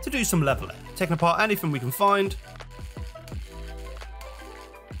kitchens to do some leveling, taking apart anything we can find.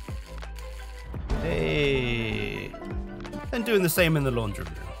 Hey. Then doing the same in the laundry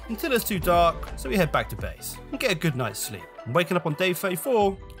room, until it's too dark, so we head back to base and get a good night's sleep. And waking up on day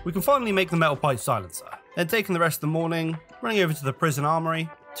 34, we can finally make the metal pipe silencer. Then taking the rest of the morning, running over to the prison armory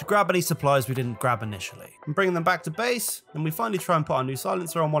to grab any supplies we didn't grab initially, and bringing them back to base, and we finally try and put our new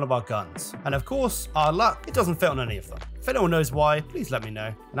silencer on one of our guns. And of course, our luck, it doesn't fit on any of them. If anyone knows why, please let me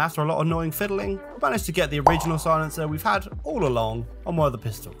know. And after a lot of annoying fiddling, we managed to get the original silencer we've had all along on one of the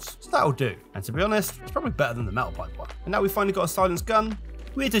pistols. So that'll do. And to be honest, it's probably better than the metal pipe one. And now we finally got a silenced gun,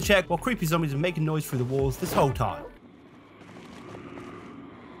 we had to check what creepy zombies were making noise through the walls this whole time.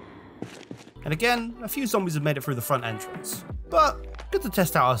 And again, a few zombies have made it through the front entrance. But good to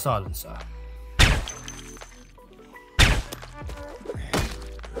test out our silencer.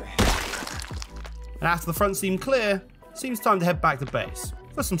 And after the front seemed clear, it seems time to head back to base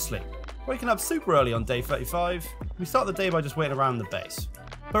for some sleep. Waking up super early on day 35, we start the day by just waiting around the base.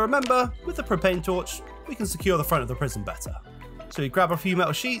 But remember, with the propane torch, we can secure the front of the prison better. So we grab a few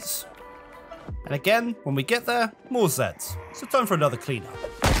metal sheets, and again, when we get there, more Zeds. So time for another cleanup.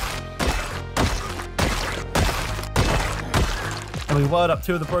 And we wired up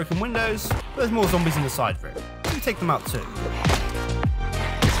two of the broken windows, but there's more zombies in the side room. We take them out too.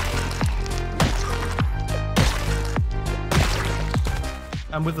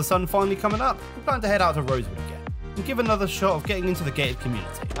 And with the sun finally coming up, we plan to head out to Rosewood again, and give another shot of getting into the gated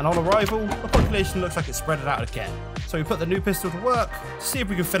community. And on arrival, the population looks like it's spread it out again. So we put the new pistol to work to see if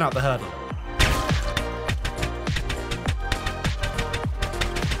we can thin out the herd a little.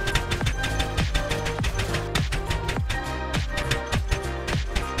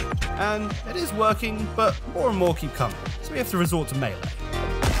 And it is working, but more and more keep coming, so we have to resort to melee.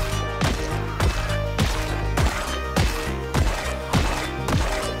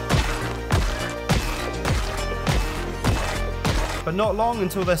 But not long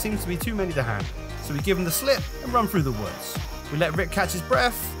until there seems to be too many to handle, so we give him the slip and run through the woods. We let Rick catch his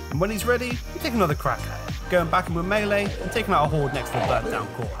breath, and when he's ready, we take another crack at it, going back in with melee and taking out a horde next to the burnt down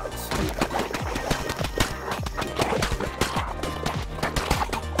courthouse.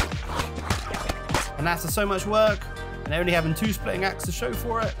 And after so much work, and only having two splitting acts to show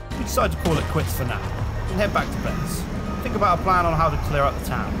for it, we decide to call it quits for now. and head back to base. Think about a plan on how to clear out the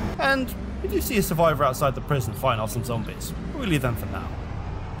town. And we do see a survivor outside the prison fighting off some zombies, but we'll leave them for now.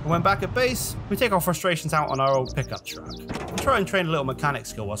 And when back at base, we take our frustrations out on our old pickup truck. We try and train a little mechanic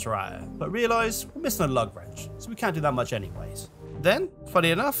skill whilst we're at it, but realise we're missing a lug wrench, so we can't do that much anyways. Then,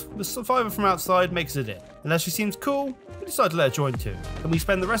 funny enough, the survivor from outside makes it in, and as she seems cool, we decide to let her join too. Then we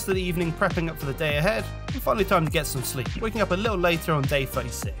spend the rest of the evening prepping up for the day ahead, and finally time to get some sleep, waking up a little later on day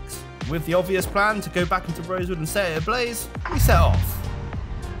 36. With the obvious plan to go back into Rosewood and set it ablaze, we set off.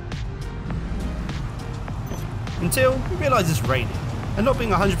 Until we realise it's raining. And not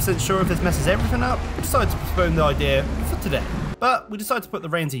being 100% sure if this messes everything up, we decide to postpone the idea for today. But we decide to put the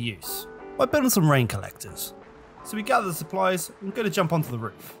rain to use by building some rain collectors. So we gather the supplies and go to jump onto the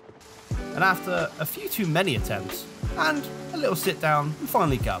roof. And after a few too many attempts and a little sit down, we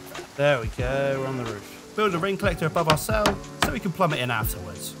finally get up there. There we go, we're on the roof. Build a rain collector above our cell so we can plummet in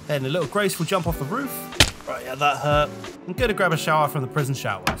afterwards. Then a little graceful jump off the roof. Right, yeah, that hurt. And go to grab a shower from the prison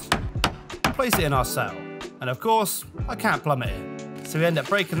showers. And place it in our cell. And of course, I can't plummet in. So we end up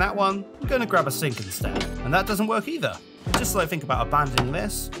breaking that one. I'm going to grab a sink instead. And that doesn't work either. Just as I think about abandoning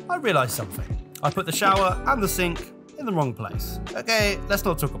this, I realise something. I put the shower and the sink in the wrong place. Okay, let's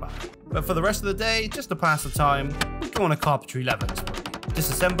not talk about it. But for the rest of the day, just to pass the time, we go on a carpentry leveling spree,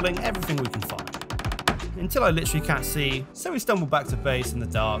 disassembling everything we can find. Until I literally can't see, so we stumble back to base in the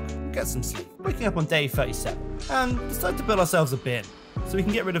dark and get some sleep, waking up on day 37, and decide to build ourselves a bin, so we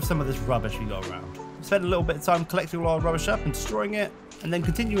can get rid of some of this rubbish we got around. We spent a little bit of time collecting all our rubbish up and destroying it, and then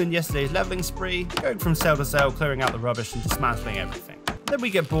continuing yesterday's leveling spree, going from cell to cell, clearing out the rubbish and dismantling everything. Then we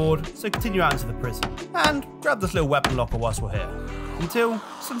get bored, so continue out into the prison, and grab this little weapon locker whilst we're here, until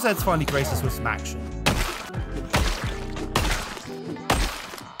some Zeds finally grace us with some action.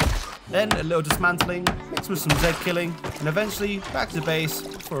 Then a little dismantling, mixed with some Zed killing, and eventually back to base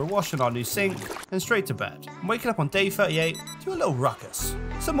for a wash in our new sink, and straight to bed. I'm waking up on day 38 to a little ruckus.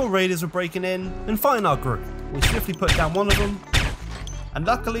 Some more raiders were breaking in and fighting our group. We swiftly put down one of them, and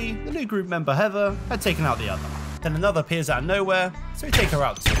luckily the new group member Heather had taken out the other. Then another appears out of nowhere, so we take her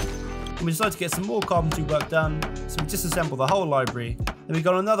out too. And we decide to get some more carpentry work done, so we disassemble the whole library. Then we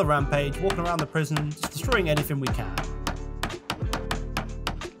go on another rampage, walking around the prison, just destroying anything we can.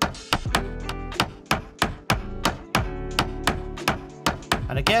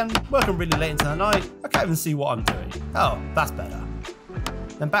 And again, working really late into the night, I can't even see what I'm doing. Oh, that's better.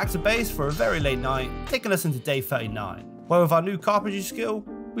 Then back to base for a very late night, taking us into day 39, where with our new carpentry skill,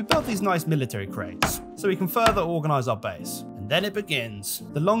 we built these nice military crates, so we can further organise our base. And then it begins,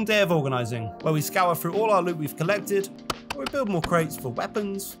 the long day of organising, where we scour through all our loot we've collected, where we build more crates for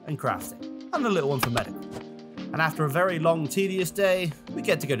weapons and crafting, and a little one for medical. And after a very long, tedious day, we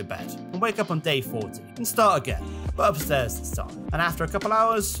get to go to bed, and wake up on day 40, and start again, but upstairs this time. And after a couple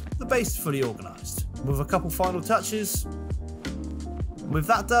hours, the base is fully organised, with a couple final touches. And with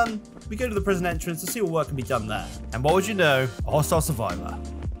that done, we go to the prison entrance to see what work can be done there. And what would you know, a hostile survivor.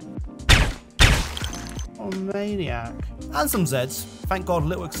 Oh, maniac. And some Zeds. Thank God, a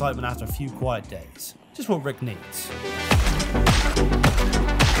little excitement after a few quiet days. Just what Rick needs.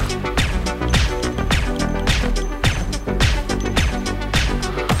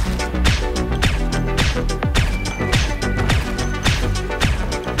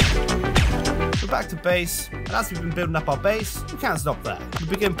 Back to base, and as we've been building up our base, we can't stop there. We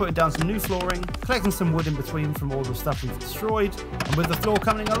begin putting down some new flooring, collecting some wood in between from all the stuff we've destroyed, and with the floor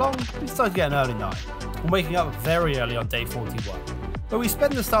coming along, we decide to get an early night. I'm waking up very early on day 41, where we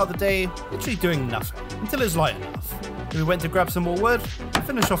spend the start of the day literally doing nothing, until it's light enough. Then we went to grab some more wood, and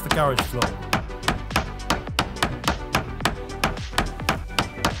finish off the garage floor.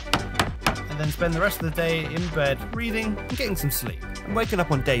 And then spend the rest of the day in bed, reading, and getting some sleep. And waking up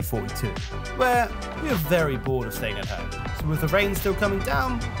on day 42, where we are very bored of staying at home. So with the rain still coming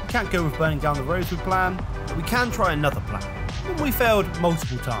down, we can't go with burning down the Rosewood plan, but we can try another plan, one we failed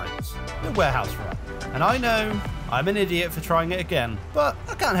multiple times, the warehouse run. And I know, I'm an idiot for trying it again, but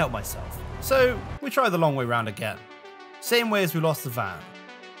I can't help myself. So we try the long way round again, same way as we lost the van.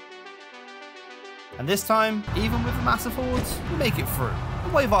 And this time, even with the massive hordes, we make it through,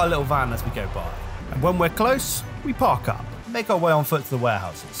 and wave our little van as we go by. And when we're close, we park up. Make our way on foot to the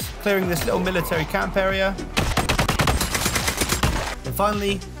warehouses, clearing this little military camp area. And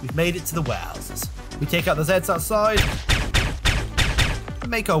finally, we've made it to the warehouses. We take out the Zeds outside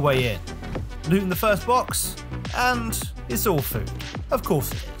and make our way in. Looting the first box, and it's all food. Of course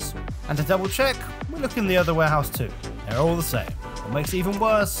it is. And to double check, we look in the other warehouse too. They're all the same. What makes it even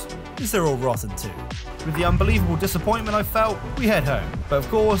worse is they're all rotten too. With the unbelievable disappointment I felt, we head home. But of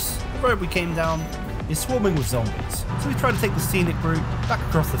course, the road we came down is swarming with zombies, so we try to take the scenic route back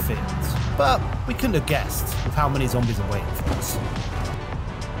across the fields. but we couldn't have guessed with how many zombies are waiting for us.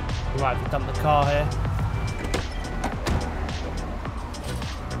 We might have to dump the car here.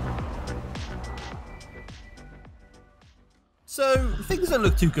 So things don't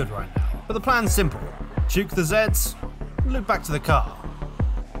look too good right now, but the plan's simple. Juke the Zeds, and loop back to the car.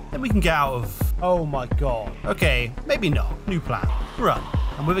 Then we can get out of... Oh my god. Okay, maybe not. New plan. Run.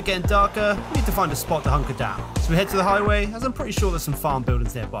 And with it getting darker, we need to find a spot to hunker down. So we head to the highway, as I'm pretty sure there's some farm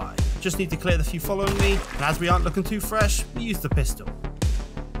buildings nearby. Just need to clear the few following me, and as we aren't looking too fresh, we use the pistol.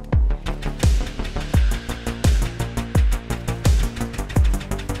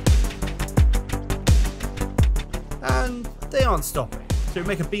 And they aren't stopping. So we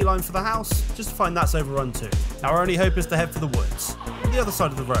make a beeline for the house, just to find that's overrun too. Now our only hope is to head for the woods, on the other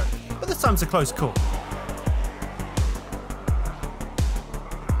side of the road, but this time's a close call.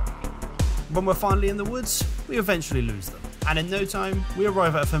 When we're finally in the woods, we eventually lose them, and in no time, we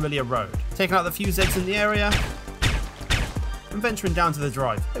arrive at a familiar road, taking out the few Zeds in the area, and venturing down to the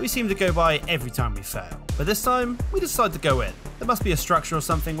drive that we seem to go by every time we fail. But this time, we decide to go in. There must be a structure or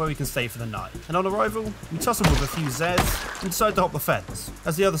something where we can stay for the night, and on arrival, we tussle with a few Zeds and decide to hop the fence,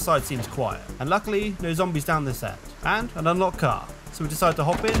 as the other side seems quiet, and luckily, no zombies down this end, and an unlocked car, so we decide to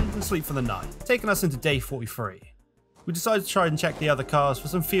hop in and sleep for the night, taking us into day 43. We decide to try and check the other cars for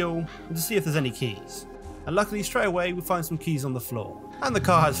some fuel and to see if there's any keys, and luckily straight away we find some keys on the floor, and the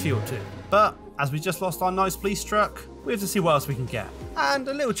car has fuel too, but as we just lost our nice police truck, we have to see what else we can get, and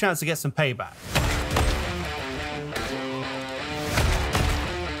a little chance to get some payback.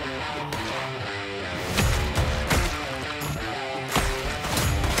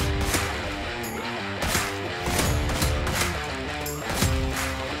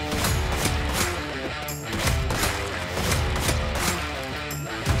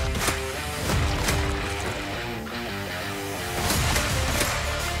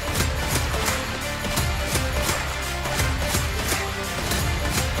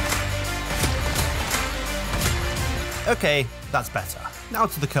 Okay, that's better. Now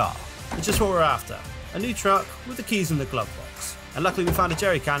to the car. It's just what we're after. A new truck with the keys in the glove box. And luckily we found a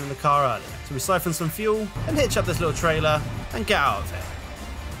jerry can in the car earlier. So we siphon some fuel and hitch up this little trailer and get out of it.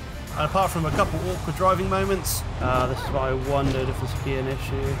 And apart from a couple awkward driving moments... This is what I wondered if this would be an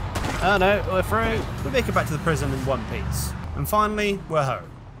issue. Oh no, we're through. We make it back to the prison in one piece. And finally, we're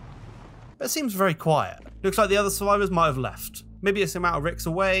home. But it seems very quiet. Looks like the other survivors might have left. Maybe it's the amount of Rick's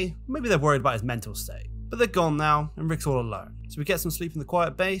away, maybe they're worried about his mental state. But they're gone now, and Rick's all alone. So we get some sleep in the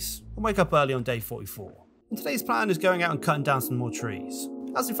quiet base, and wake up early on day 44. And today's plan is going out and cutting down some more trees,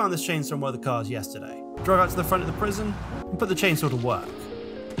 as we found this chainsaw in one of the cars yesterday. Drive out to the front of the prison, and put the chainsaw to work.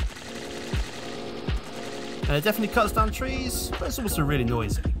 And it definitely cuts down trees, but it's also really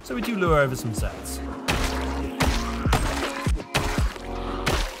noisy, so we do lure over some Zeds.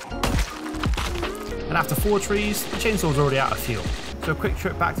 And after 4 trees, the chainsaw's already out of fuel. So a quick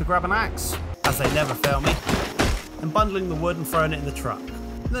trip back to grab an axe, as they never fail me, and bundling the wood and throwing it in the truck.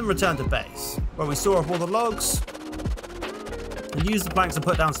 And then return to base, where we saw up all the logs, and use the planks to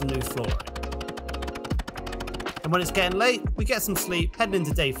put down some new flooring. And when it's getting late, we get some sleep, heading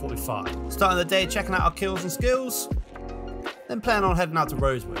into day 45. Starting the day checking out our kills and skills, then planning on heading out to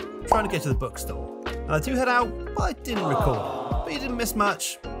Rosewood, trying to get to the bookstore. And I do head out, but I didn't record it. But you didn't miss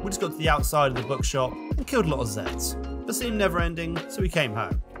much, we just got to the outside of the bookshop and killed a lot of Zeds. But seemed never ending, so we came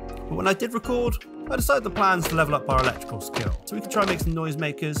home. But when I did record, I decided the plan is to level up our electrical skill, so we can try and make some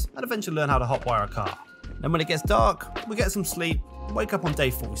noisemakers and eventually learn how to hotwire a car. Then when it gets dark, we get some sleep and wake up on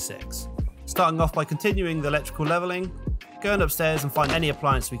day 46. Starting off by continuing the electrical leveling, going upstairs and find any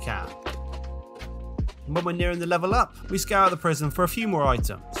appliance we can. And when we're nearing the level up, we scour out the prison for a few more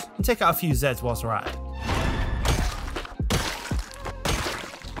items and take out a few Zeds whilst we're at it.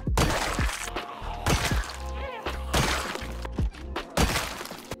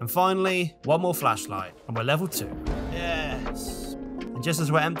 And finally, one more flashlight, and we're level 2. Yes! And just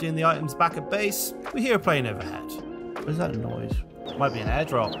as we're emptying the items back at base, we hear a plane overhead. What is that noise? Might be an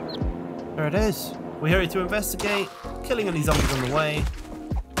airdrop. There it is. We hurry to investigate, killing any zombies on the way.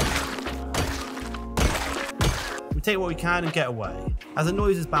 We take what we can and get away, as the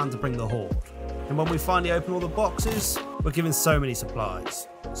noise is bound to bring the horde. And when we finally open all the boxes, we're given so many supplies.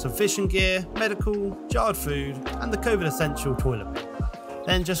 Some fishing gear, medical, jarred food, and the COVID essential toilet paper.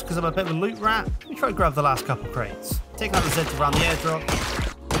 Then, just because I'm a bit of a loot rat, we try to grab the last couple crates, taking out the Zeds around the airdrop,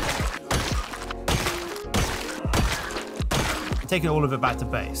 and taking all of it back to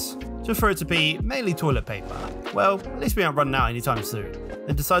base, just for it to be mainly toilet paper. Well, at least we aren't running out anytime soon.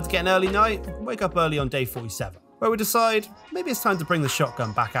 Then decide to get an early night, and wake up early on day 47, where we decide maybe it's time to bring the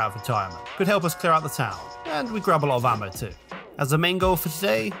shotgun back out of retirement. Could help us clear out the town, and we grab a lot of ammo too. As the main goal for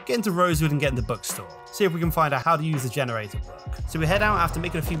today, get into Rosewood and get in the bookstore. See if we can find out how to use the generator book. So we head out after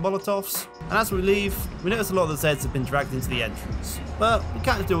making a few Molotovs, and as we leave, we notice a lot of the Zeds have been dragged into the entrance. But we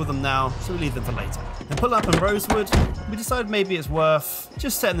can't deal with them now, so we leave them for later. Then pull up in Rosewood, we decide maybe it's worth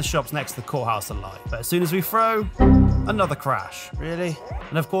just setting the shops next to the courthouse alight. But as soon as we throw, another crash. Really?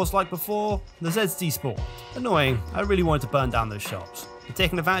 And of course, like before, the Zeds despawned. Annoying, I really wanted to burn down those shops. But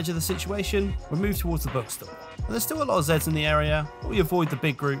taking advantage of the situation, we move towards the bookstore. And there's still a lot of Zeds in the area, but we avoid the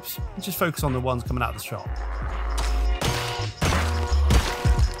big groups and just focus on the ones coming out of the shop.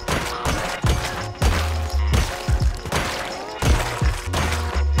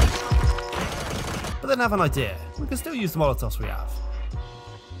 But then have an idea, we can still use the Molotovs we have.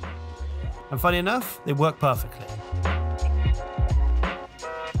 And funny enough, they work perfectly.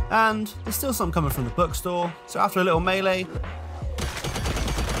 And there's still some coming from the bookstore, so after a little melee,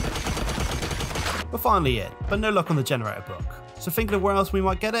 we're finally in, but no luck on the generator book. So thinking of where else we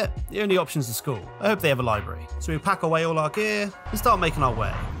might get it, the only option is the school. I hope they have a library. So we pack away all our gear and start making our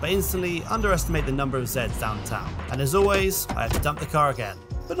way, but instantly underestimate the number of Zeds downtown. And as always, I have to dump the car again,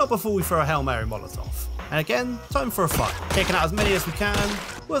 but not before we throw a Hail Mary Molotov. And again, time for a fight, taking out as many as we can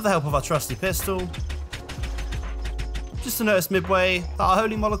with the help of our trusty pistol. Just to notice midway that our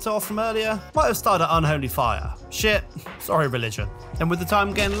holy Molotov from earlier might have started an unholy fire. Shit, sorry religion. And with the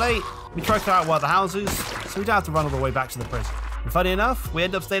time getting late, we try to clear out one of the houses, so we don't have to run all the way back to the prison. And funny enough, we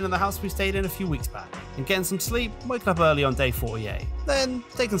end up staying in the house we stayed in a few weeks back, and getting some sleep, waking up early on day 48. Then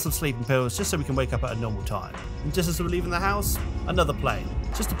taking some sleeping pills just so we can wake up at a normal time. And just as we're leaving the house, another plane,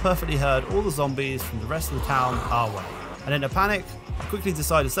 just to perfectly herd all the zombies from the rest of the town our way. And in a panic, I quickly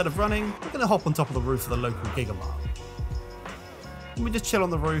decide instead of running, we're going to hop on top of the roof of the local Gigamart. And we just chill on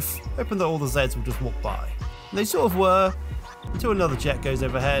the roof, hoping that all the Zeds will just walk by. And they sort of were, until another jet goes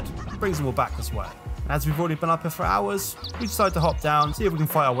overhead and brings them all back this way. And as we've already been up here for hours, we decide to hop down, see if we can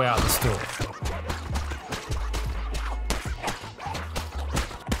fight our way out of the store.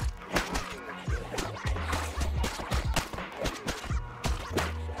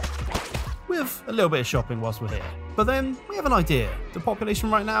 With a little bit of shopping whilst we're here. But then we have an idea. The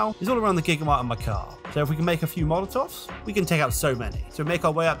population right now is all around the Gigamart and my car. So if we can make a few Molotovs, we can take out so many. So we make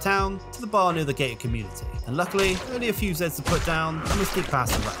our way uptown to the bar near the gated community. And luckily, only a few Zeds to put down and we sneak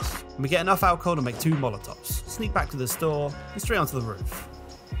past the rest. And we get enough alcohol to make 2 Molotovs, sneak back to the store and straight onto the roof.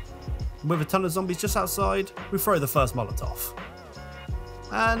 And with a ton of zombies just outside, we throw the first Molotov.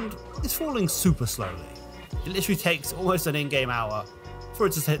 And it's falling super slowly. It literally takes almost an in-game hour for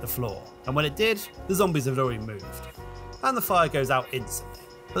it to hit the floor. And when it did, the zombies had already moved. And the fire goes out instantly.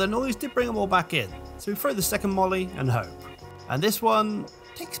 But the noise did bring them all back in, so we throw the second molly and hope. And this one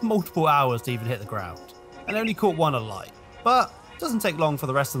takes multiple hours to even hit the ground, and only caught one alight. But it doesn't take long for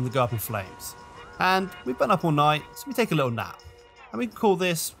the rest of them to go up in flames. And we've been up all night, so we take a little nap. And we can call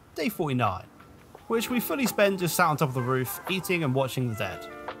this day 49, which we fully spend just sat on top of the roof, eating and watching the dead.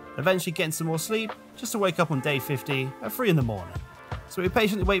 Eventually getting some more sleep, just to wake up on day 50 at 3 in the morning. So we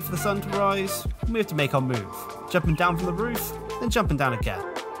patiently wait for the sun to rise, and we have to make our move, jumping down from the roof, then jumping down again.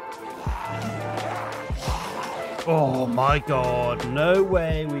 Oh my god, no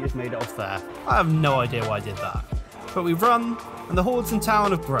way we just made it off there. I have no idea why I did that. But we run, and the hordes in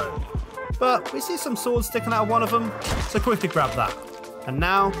town have grown. But we see some swords sticking out of one of them, so quickly grab that. And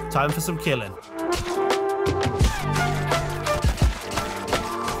now, time for some killing.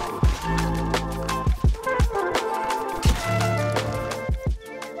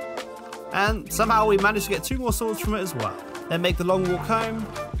 And somehow we managed to get 2 more swords from it as well. Then make the long walk home,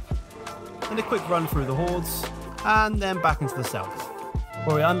 and a quick run through the hordes, and then back into the south,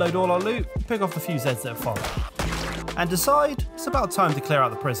 where we unload all our loot, pick off a few Zeds that have followed, and decide it's about time to clear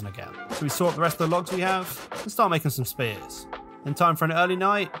out the prison again. So we sort the rest of the logs we have, and start making some spears. In time for an early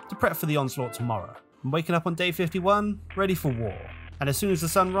night to prep for the onslaught tomorrow. I'm waking up on day 51, ready for war. And as soon as the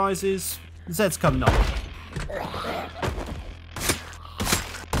sun rises, the Zeds come knocking.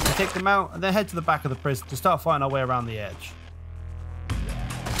 We take them out and then head to the back of the prison to start fighting our way around the edge.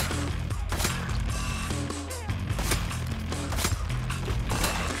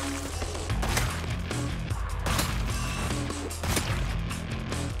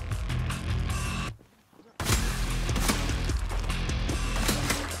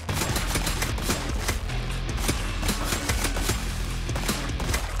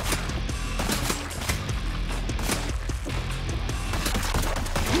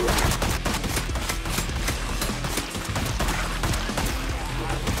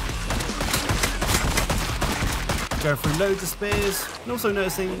 Go through loads of spears, and also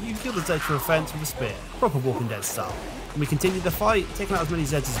noticing you can kill the Zed through a fence with a spear, proper Walking Dead style. And we continue the fight, taking out as many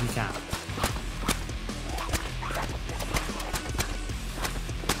Zeds as we can.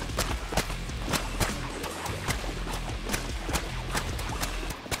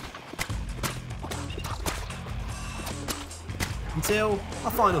 until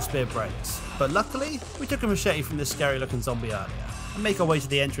our final spear breaks. But luckily, we took a machete from this scary looking zombie earlier and make our way to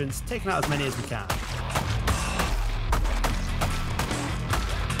the entrance, taking out as many as we can.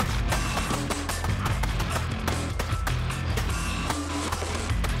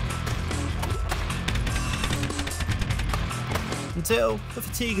 Until the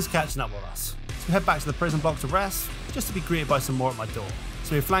fatigue is catching up with us. So we head back to the prison block to rest, just to be greeted by some more at my door.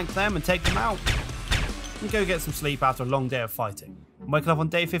 So we flank them and take them out, and go get some sleep after a long day of fighting. I'm waking up on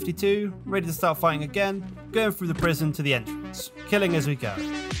day 52, ready to start fighting again, going through the prison to the entrance, killing as we go.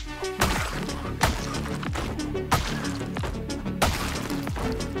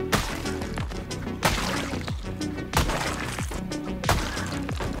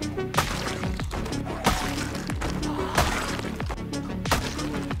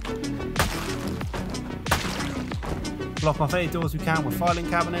 Block off any doors we can with filing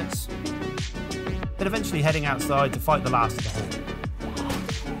cabinets, then eventually heading outside to fight the last of the horde.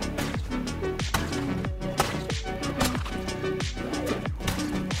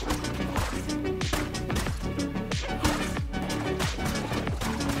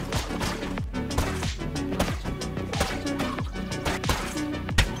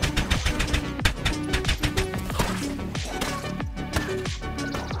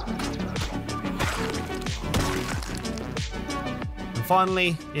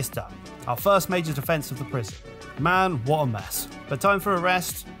 Finally, it's done. Our first major defense of the prison. Man, what a mess. But time for a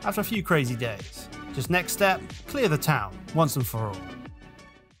rest after a few crazy days. Just next step, clear the town, once and for all.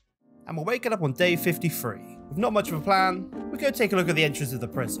 And we're waking up on day 53. With not much of a plan, we go take a look at the entrance of the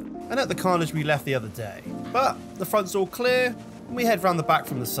prison, and at the carnage we left the other day. But the front's all clear, and we head round the back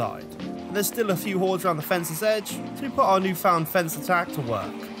from the side. And there's still a few hordes around the fence's edge, so we put our newfound fence attack to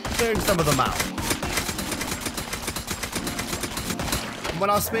work, clearing some of them out. When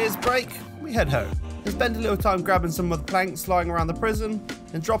our spears break, we head home and spend a little time grabbing some of the planks lying around the prison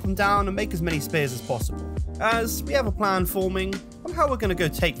and drop them down and make as many spears as possible, as we have a plan forming on how we're going to go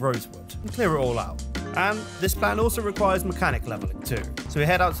take Rosewood and clear it all out. And this plan also requires mechanic leveling too, so we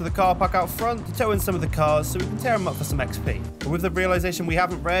head out to the car park out front to tow in some of the cars so we can tear them up for some XP. But with the realization we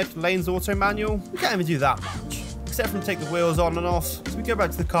haven't read Lane's auto manual, we can't even do that much, except for take the wheels on and off, so we go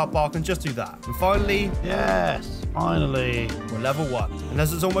back to the car park and just do that. And finally, Yes, finally. we're level 1. And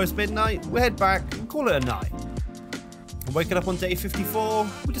as it's almost midnight, we head back and call it a night. And waking up on day 54,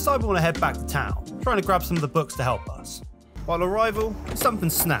 we decide we want to head back to town, trying to grab some of the books to help us. While arrival, something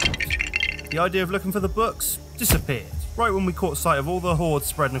snapped. The idea of looking for the books disappeared, right when we caught sight of all the hordes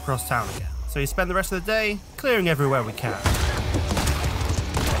spreading across town again. So you spend the rest of the day clearing everywhere we can.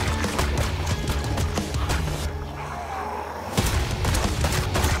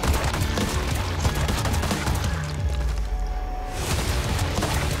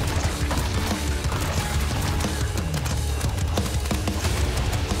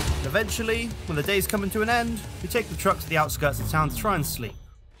 Eventually, when the day's coming to an end, we take the truck to the outskirts of town to try and sleep.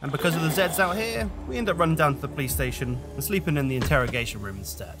 And because of the Zeds out here, we end up running down to the police station and sleeping in the interrogation room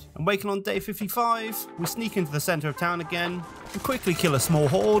instead. And waking on day 55, we sneak into the centre of town again and quickly kill a small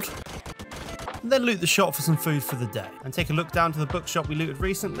horde, and then loot the shop for some food for the day, and take a look down to the bookshop we looted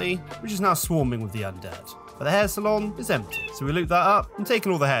recently, which is now swarming with the undead. But the hair salon is empty, so we loot that up and take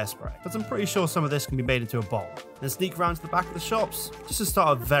in all the hairspray, but I'm pretty sure some of this can be made into a bomb. Then sneak around to the back of the shops just to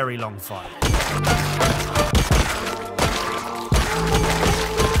start a very long fight.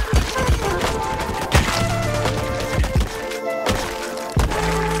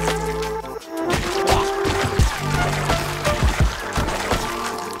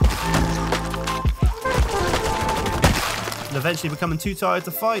 And eventually becoming too tired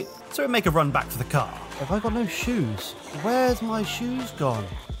to fight, so we make a run back for the car. Have I got no shoes? Where's my shoes gone?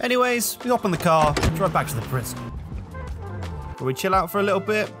 Anyways, we hop on the car and drive back to the prison, where we chill out for a little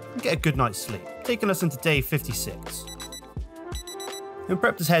bit and get a good night's sleep, taking us into day 56. And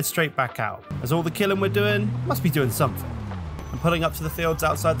prep to head straight back out, as all the killing we're doing must be doing something. And pulling up to the fields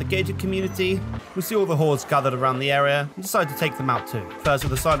outside the gated community, we see all the hordes gathered around the area and decide to take them out too. First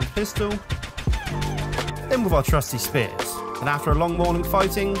with a silent pistol, then with our trusty spears. And after a long morning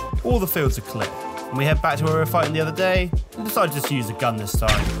fighting, all the fields are clear. And we head back to where we were fighting the other day and decide just to use a gun this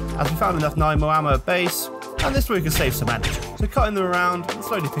time, as we found enough 9mm ammo at base, and this way we can save some energy. So cutting them around and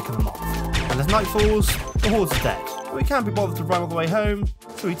slowly picking them off. And as night falls, the hordes are dead. But we can't be bothered to run all the way home,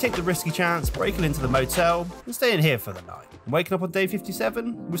 so we take the risky chance, breaking into the motel and staying here for the night. And waking up on day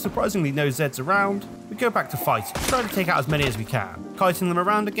 57, with surprisingly no Zeds around, we go back to fighting, trying to take out as many as we can, kiting them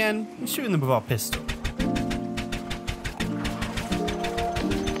around again and shooting them with our pistol.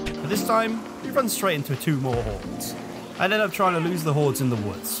 But this time, we run straight into 2 more hordes. I end up trying to lose the hordes in the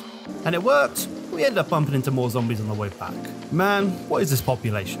woods, And it worked. We end up bumping into more zombies on the way back. Man, what is this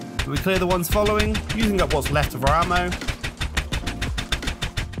population? But we clear the ones following, using up what's left of our ammo,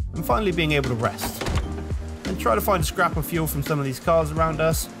 and finally being able to rest. And try to find a scrap of fuel from some of these cars around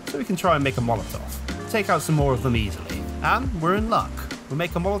us, so we can try and make a Molotov. Take out some more of them easily. And we're in luck. We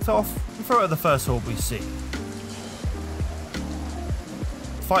make a Molotov and throw it at the first horde we see.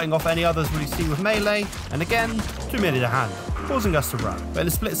 Fighting off any others we see with melee, and again, too many to handle, causing us to run. But in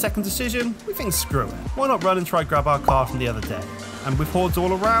a split-second decision, we think screw it. Why not run and try grab our car from the other day? And with hordes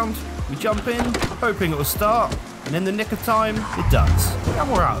all around, we jump in, hoping it will start, and in the nick of time, it does.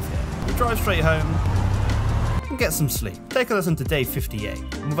 And we're out of here. We drive straight home and get some sleep, taking us into day 58.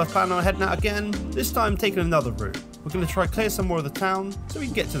 And with our plan on heading out again, this time taking another route. We're going to try clear some more of the town so we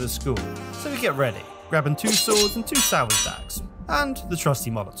can get to the school. So we get ready, grabbing 2 swords and 2 salvage bags, and the trusty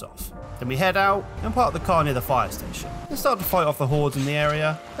Molotov. Then we head out and park the car near the fire station and start to fight off the hordes in the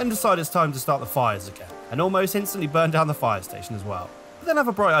area, and decide it's time to start the fires again, and almost instantly burn down the fire station as well. But then have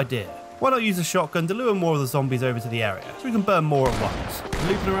a bright idea. Why not use a shotgun to lure more of the zombies over to the area so we can burn more at once? And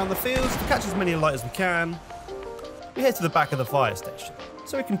looping around the fields to catch as many light as we can, we head to the back of the fire station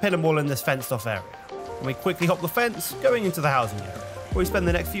so we can pin them all in this fenced off area. And we quickly hop the fence, going into the housing area, where we spend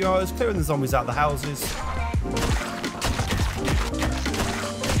the next few hours clearing the zombies out of the houses.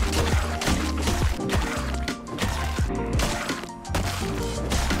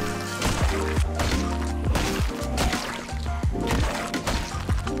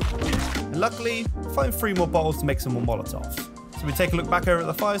 And luckily, find 3 more bottles to make some more Molotovs. So we take a look back over at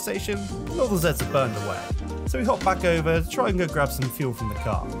the fire station, and all the Zeds have burned away. So we hop back over to try and go grab some fuel from the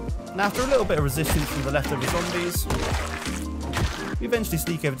car. And after a little bit of resistance from the leftover zombies, we eventually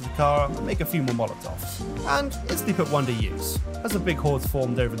sneak over to the car and make a few more Molotovs. And instantly put one to use, as a big horde's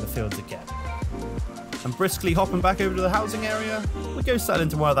formed over in the fields again. And briskly hopping back over to the housing area, we go settle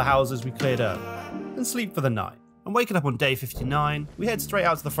into one of the houses we cleared earlier, and sleep for the night. And waking up on day 59, we head straight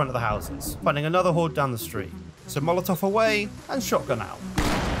out to the front of the houses, finding another horde down the street. So Molotov away, and shotgun out.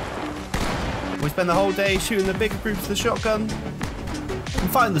 We spend the whole day shooting the bigger groups with the shotgun, and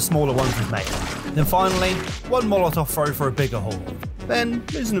fighting the smaller ones with melee. Then finally, one Molotov throw for a bigger horde. Then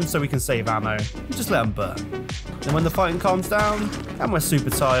losing them so we can save ammo, and just let them burn. Then when the fighting calms down, and we're super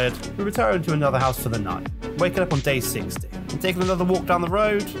tired, we return to another house for the night, waking up on day 60, and taking another walk down the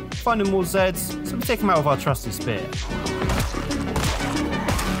road, finding more Zeds, so we take them out with our trusty spear.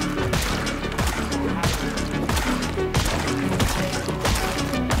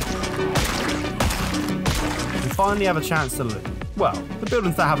 Finally have a chance to loot. Well, the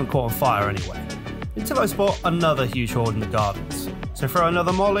buildings that haven't caught on fire anyway. Until I spot another huge horde in the gardens. So throw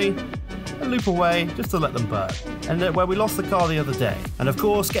another molly and loop away just to let them burn. And where we lost the car the other day. And of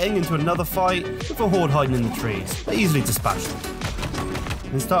course, getting into another fight with a horde hiding in the trees, but easily dispatched them.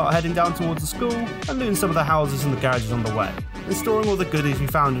 Then start heading down towards the school and looting some of the houses and the garages on the way. And storing all the goodies we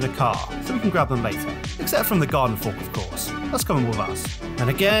found in a car so we can grab them later. Except from the garden fork, of course. That's coming with us. And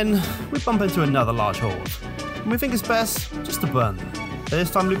again, we bump into another large horde. And we think it's best just to burn them. But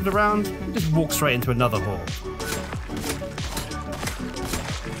this time looping around, we just walk straight into another horde.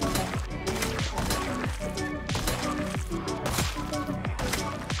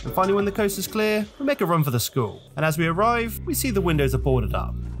 And finally when the coast is clear, we make a run for the school. And as we arrive, we see the windows are boarded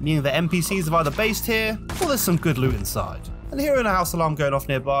up, meaning the NPCs have either based here, or there's some good loot inside. And hearing a house alarm going off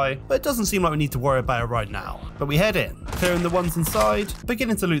nearby, but it doesn't seem like we need to worry about it right now. But we head in, clearing the ones inside,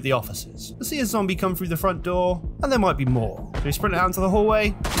 beginning to loot the offices. We see a zombie come through the front door, and there might be more. So we sprint out into the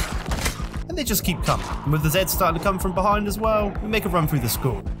hallway, and they just keep coming. And with the Zeds starting to come from behind as well, we make a run through the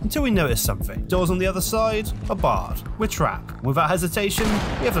school, until we notice something. Doors on the other side are barred. We're trapped. And without hesitation,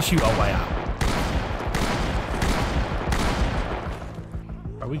 we have to shoot our way out.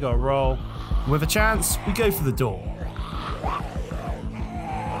 Right, we gotta roll. And with a chance, we go for the door.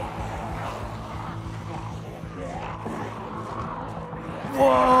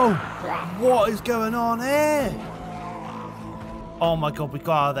 Whoa! What is going on here? Oh my god, we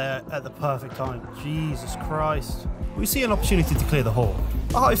got out of there at the perfect time. Jesus Christ. We see an opportunity to clear the horde.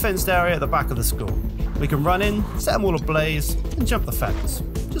 A high fenced area at the back of the school. We can run in, set them all ablaze, and jump the fence.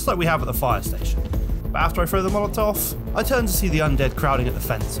 Just like we have at the fire station. But after I throw the Molotov, I turn to see the undead crowding at the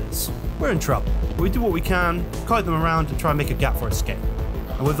fences. We're in trouble. But we do what we can, kite them around and try and make a gap for escape.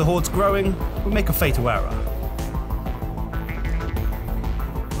 And with the hordes growing, we make a fatal error.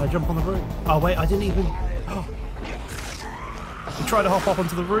 I jump on the roof. Oh wait, I didn't even... Oh. We try to hop up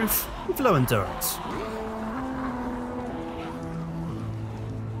onto the roof with low endurance.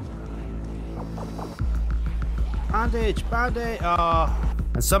 Bandage, bandage,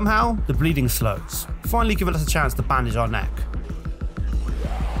 And somehow, the bleeding slows, finally giving us a chance to bandage our neck.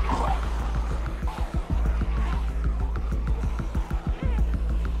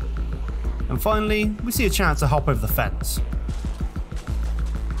 And finally, we see a chance to hop over the fence.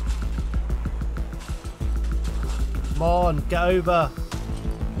 Come on, get over.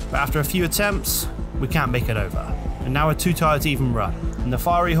 But after a few attempts, we can't make it over. And now we're too tired to even run, and the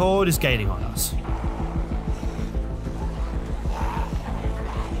fiery horde is gaining on us.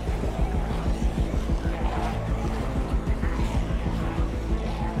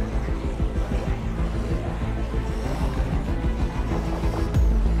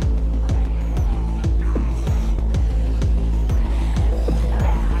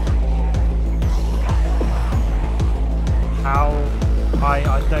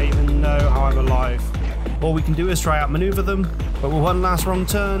 I don't even know how I'm alive. All we can do is try outmaneuver them, but with one last wrong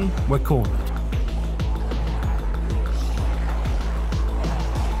turn, we're cornered.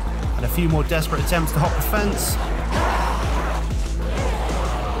 And a few more desperate attempts to hop the fence.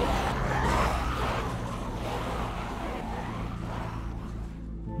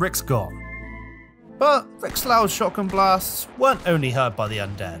 Rick's gone. But Rick's loud shotgun blasts weren't only heard by the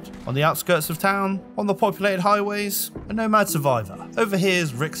undead. On the outskirts of town, on the populated highways, a nomad survivor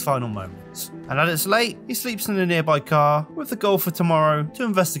overhears Rick's final moments. And as it's late, he sleeps in a nearby car with the goal for tomorrow to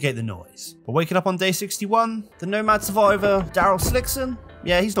investigate the noise. But waking up on day 61, the nomad survivor, Daryl Slickson,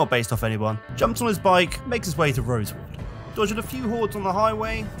 yeah, he's not based off anyone, jumps on his bike, makes his way to Rosewood, dodging a few hordes on the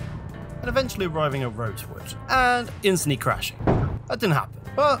highway, and eventually arriving at Rosewood, and instantly crashing. That didn't happen.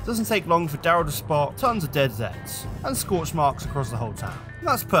 But it doesn't take long for Daryl to spot tons of dead Zeds and scorch marks across the whole town. And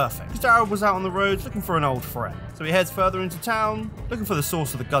that's perfect, because Daryl was out on the road looking for an old friend. So he heads further into town, looking for the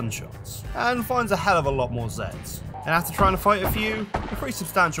source of the gunshots, and finds a hell of a lot more Zeds. And after trying to fight a few, a pretty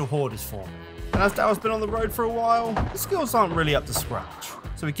substantial horde is formed. And as Daryl's been on the road for a while, his skills aren't really up to scratch.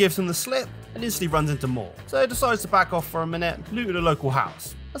 So he gives him the slip and instantly runs into more. So he decides to back off for a minute, loot at a local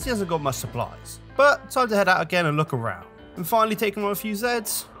house, as he hasn't got much supplies. But time to head out again and look around. And finally taking on a few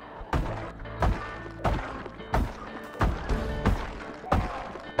Zeds.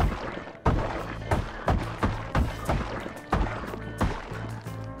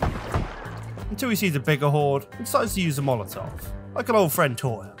 Until he sees a bigger horde and decides to use a Molotov, like an old friend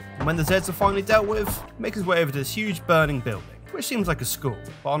taught him. And when the Zeds are finally dealt with, he makes his way over to this huge burning building, which seems like a school.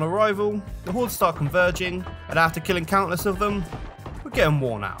 But on arrival, the hordes start converging, and after killing countless of them, we're getting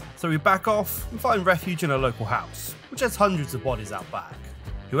worn out. So we back off and find refuge in a local house, which has hundreds of bodies out back.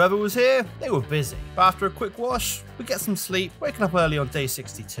 Whoever was here, they were busy. But after a quick wash, we get some sleep, waking up early on day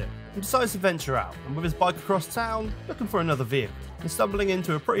 62, and decides to venture out, and with his bike across town, looking for another vehicle, and stumbling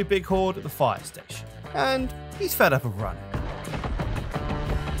into a pretty big horde at the fire station. And he's fed up of running.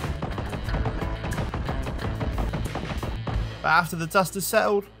 But after the dust has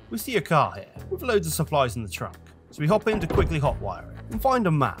settled, we see a car here, with loads of supplies in the trunk. So we hop in to quickly hotwire it, and find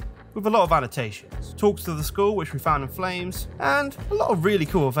a map with a lot of annotations, talks to the school which we found in flames, and a lot of really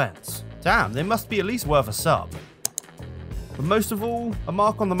cool events. Damn, they must be at least worth a sub. But most of all, a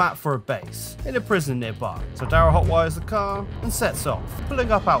mark on the map for a base, in a prison nearby. So Daryl hotwires the car and sets off,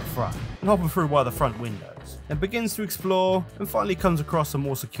 pulling up out front, and hopping through one of the front windows, and begins to explore, and finally comes across a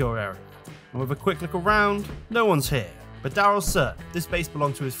more secure area. And with a quick look around, no one's here. But Daryl's certain this base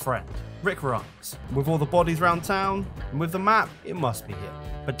belonged to his friend, Rick Rhymes. With all the bodies around town, and with the map, it must be him.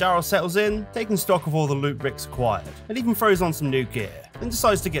 But Daryl settles in, taking stock of all the loot Rick's acquired, and even throws on some new gear, and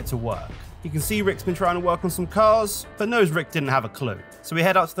decides to get to work. You can see Rick's been trying to work on some cars, but knows Rick didn't have a clue. So we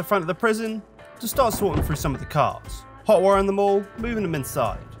head out to the front of the prison to start sorting through some of the cars, hotwiring them all, moving them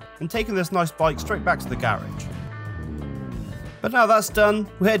inside, and taking this nice bike straight back to the garage. But now that's done,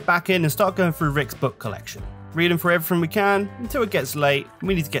 we head back in and start going through Rick's book collection, reading through everything we can until it gets late and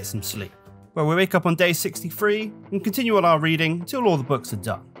we need to get some sleep. Well, we wake up on day 63 and continue on our reading until all the books are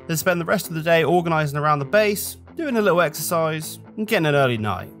done. Then spend the rest of the day organising around the base, doing a little exercise, and getting an early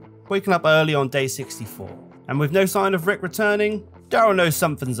night, waking up early on day 64. And with no sign of Rick returning, Daryl knows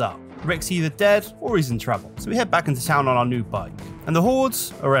something's up. Rick's either dead or he's in trouble, so we head back into town on our new bike. And the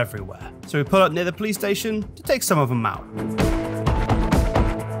hordes are everywhere, so we pull up near the police station to take some of them out.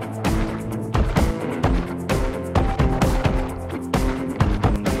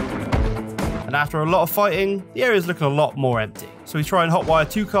 And after a lot of fighting, the area is looking a lot more empty. So we try and hotwire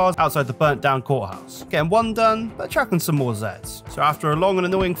 2 cars outside the burnt down courthouse, getting one done, but attracting some more Zeds. So after a long and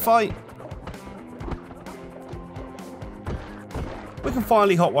annoying fight, we can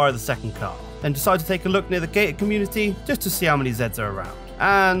finally hotwire the second car, then decide to take a look near the gated community just to see how many Zeds are around.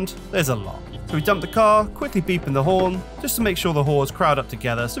 And there's a lot. So we dump the car, quickly beeping the horn, just to make sure the hordes crowd up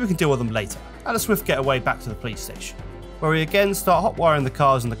together so we can deal with them later, and a swift getaway back to the police station, where we again start hotwiring the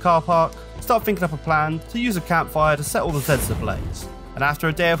cars in the car park, start thinking up a plan to use a campfire to set all the Zeds ablaze. And after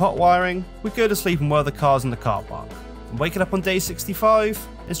a day of hotwiring, we go to sleep in one of the cars in the car park, Waking up on day 65,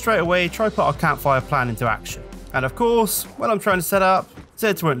 and straight away try to put our campfire plan into action. And of course, when I'm trying to set up,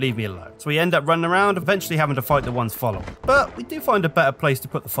 Zeds won't leave me alone, so we end up running around, eventually having to fight the ones following. But we do find a better place to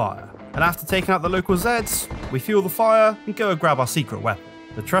put the fire, and after taking out the local Zeds, we fuel the fire and go and grab our secret weapon,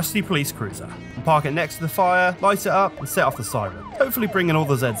 the trusty police cruiser, and park it next to the fire, light it up and set off the siren, hopefully bringing all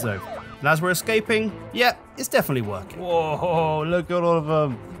the Zeds over. And as we're escaping, yeah, it's definitely working. Whoa, look at all of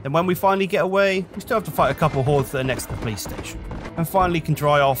them. And when we finally get away, we still have to fight a couple hordes that are next to the police station, and finally can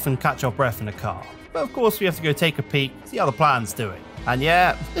dry off and catch our breath in the car. But of course we have to go take a peek, see how the plan's doing. And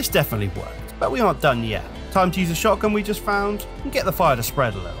yeah, this definitely worked, but we aren't done yet. Time to use a shotgun we just found and get the fire to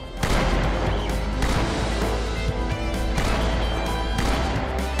spread a little.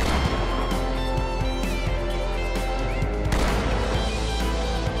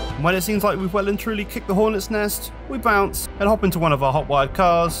 And when it seems like we've well and truly kicked the hornet's nest, we bounce and hop into one of our hot-wired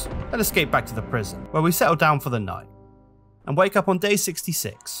cars and escape back to the prison, where we settle down for the night. And wake up on day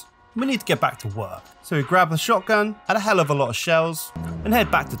 66. We need to get back to work, so we grab the shotgun and a hell of a lot of shells and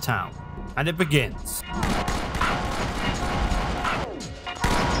head back to town. And it begins.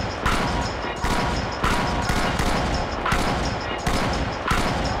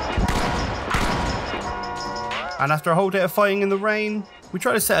 And after a whole day of fighting in the rain, we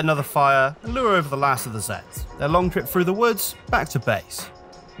try to set another fire and lure over the last of the Zeds. Their long trip through the woods, back to base.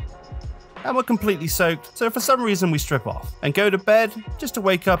 And we're completely soaked, so for some reason we strip off and go to bed just to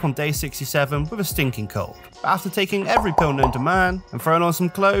wake up on day 67 with a stinking cold. But after taking every pill known to man and throwing on some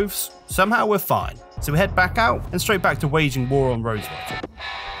clothes, somehow we're fine. So we head back out and straight back to waging war on Rosewood.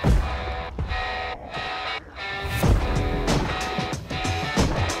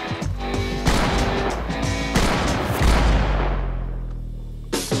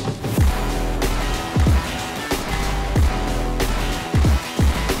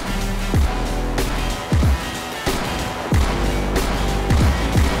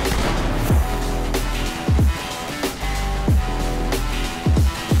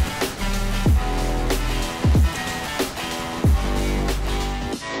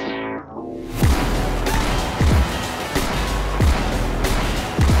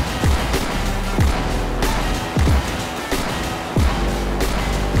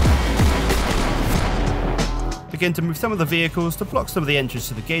 Begin to move some of the vehicles to block some of the entrance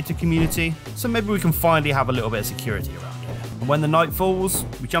to the gated community, so maybe we can finally have a little bit of security around here. And when the night falls,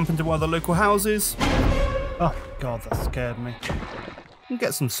 we jump into one of the local houses. Oh god, that scared me. And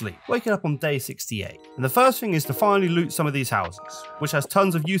get some sleep, waking up on day 68. And the first thing is to finally loot some of these houses, which has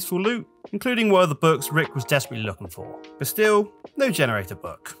tons of useful loot, including one of the books Rick was desperately looking for. But still, no generator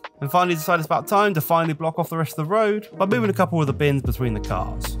book. And finally decide it's about time to finally block off the rest of the road by moving a couple of the bins between the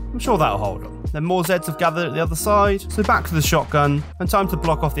cars. I'm sure that'll hold them. Then more Zeds have gathered at the other side, so back to the shotgun, and time to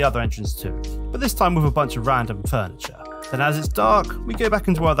block off the other entrance too. But this time with a bunch of random furniture. Then as it's dark, we go back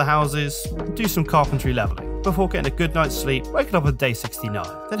into one of the houses and do some carpentry leveling, before getting a good night's sleep, waking up on day 69.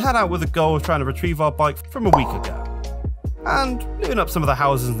 Then head out with the goal of trying to retrieve our bike from a week ago. And looting up some of the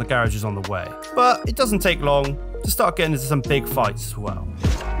houses and the garages on the way. But it doesn't take long to start getting into some big fights as well.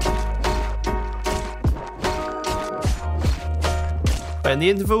 But in the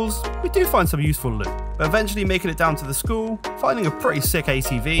intervals, we do find some useful loot, but eventually making it down to the school, finding a pretty sick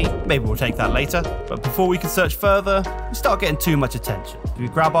ATV, maybe we'll take that later, but before we can search further, we start getting too much attention. We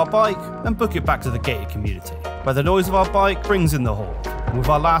grab our bike and book it back to the gated community, where the noise of our bike brings in the horde. And with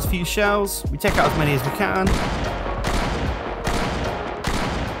our last few shells, we take out as many as we can,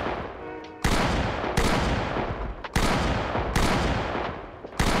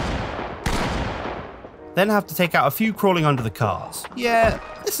 then have to take out a few crawling under the cars. Yeah,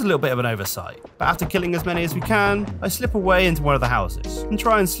 this is a little bit of an oversight, but after killing as many as we can, I slip away into one of the houses and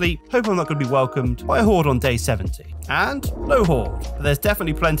try and sleep, hope I'm not going to be welcomed by a horde on day 70. And no horde, but there's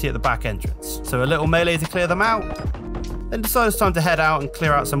definitely plenty at the back entrance, so a little melee to clear them out, then decide it's time to head out and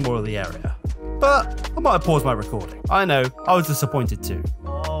clear out some more of the area. But I might have paused my recording. I know, I was disappointed too.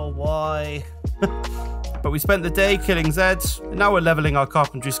 Oh, why? But we spent the day killing Zeds, and now we're leveling our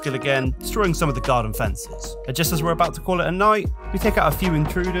carpentry skill again, destroying some of the garden fences. And just as we're about to call it a night, we take out a few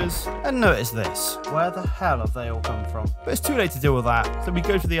intruders, and notice this. Where the hell have they all come from? But it's too late to deal with that, so we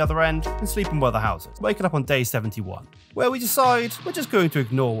go to the other end and sleep in one of the houses, waking up on day 71, where we decide we're just going to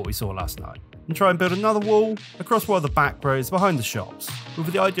ignore what we saw last night, and try and build another wall across one of the back roads behind the shops,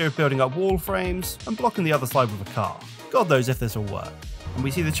 with the idea of building up wall frames and blocking the other side with a car. God knows if this will work. And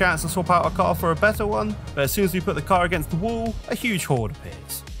we see the chance to swap out our car for a better one, but as soon as we put the car against the wall, a huge horde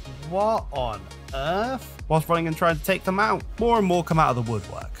appears. What on earth? Whilst running and trying to take them out, more and more come out of the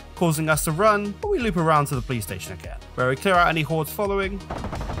woodwork, causing us to run, but we loop around to the police station again, where we clear out any hordes following,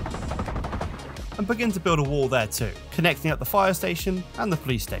 and begin to build a wall there too, connecting up the fire station and the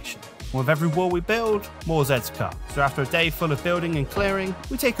police station. With every wall we build, more Zeds come. So after a day full of building and clearing,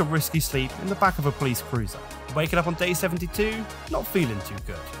 we take a risky sleep in the back of a police cruiser. Waking up on day 72, not feeling too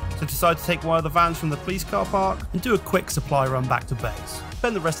good. So decide to take one of the vans from the police car park and do a quick supply run back to base.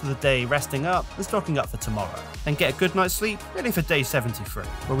 Spend the rest of the day resting up and stocking up for tomorrow. Then get a good night's sleep, ready for day 73,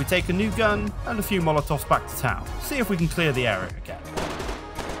 where we take a new gun and a few Molotovs back to town. See if we can clear the area again.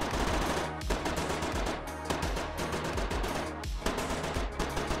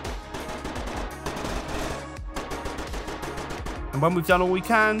 And when we've done all we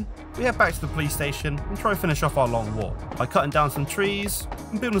can, we head back to the police station and try to finish off our long walk by cutting down some trees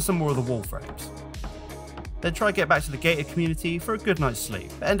and building some more of the wall frames. Then try to get back to the gated community for a good night's sleep,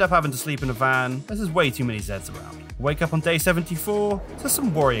 but end up having to sleep in a van as there's way too many Zeds around. Wake up on day 74 to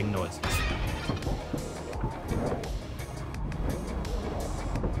some worrying noises.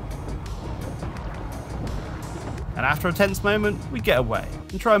 And after a tense moment, we get away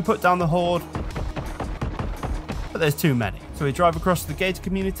and try and put down the horde, but there's too many. So we drive across to the gated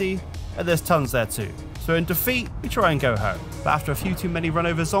community, and there's tons there too. So in defeat, we try and go home. But after a few too many run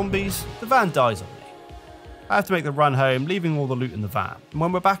over zombies, the van dies on me. I have to make the run home, leaving all the loot in the van. And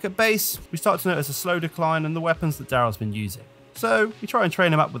when we're back at base, we start to notice a slow decline in the weapons that Daryl's been using. So we try and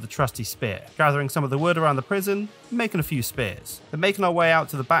train him up with the trusty spear, gathering some of the wood around the prison and making a few spears. Then making our way out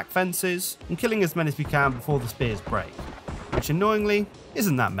to the back fences and killing as many as we can before the spears break. Which annoyingly,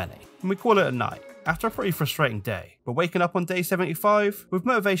 isn't that many. And we call it a night. After a pretty frustrating day, we're waking up on day 75 with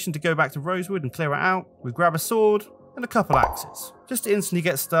motivation to go back to Rosewood and clear it out. We grab a sword and a couple axes, just to instantly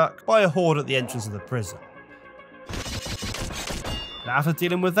get stuck by a horde at the entrance of the prison. And after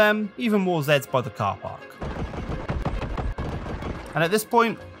dealing with them, even more Zeds by the car park. And at this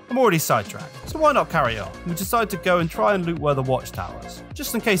point, I'm already sidetracked, so why not carry on? We decide to go and try and loot one of the watchtowers,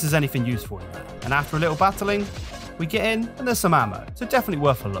 just in case there's anything useful in there. And after a little battling, we get in and there's some ammo, so definitely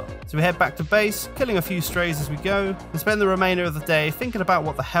worth a look. So we head back to base, killing a few strays as we go, and spend the remainder of the day thinking about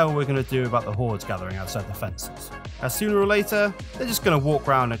what the hell we're going to do about the hordes gathering outside the fences. As sooner or later, they're just going to walk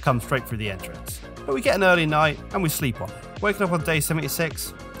around and come straight through the entrance. But we get an early night and we sleep on it. Waking up on day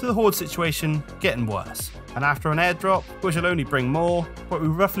 76 to the horde situation getting worse. And after an airdrop, which will only bring more, where we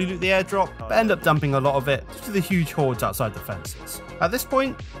roughly loot the airdrop, but end up dumping a lot of it due to the huge hordes outside the fences. At this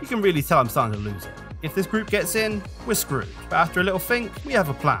point, you can really tell I'm starting to lose it. If this group gets in, we're screwed. But after a little think, we have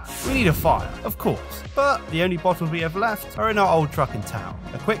a plan. We need a fire, of course. But the only bottles we have left are in our old truck in town.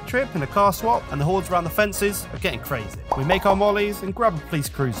 A quick trip and a car swap, and the hordes around the fences are getting crazy. We make our mollies and grab a police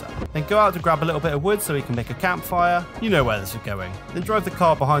cruiser. Then go out to grab a little bit of wood so we can make a campfire. You know where this is going. Then drive the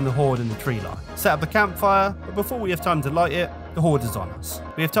car behind the horde in the tree line. Set up the campfire, but before we have time to light it, the horde is on us.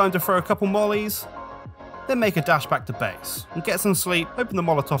 We have time to throw a couple mollies, then make a dash back to base and get some sleep, hoping the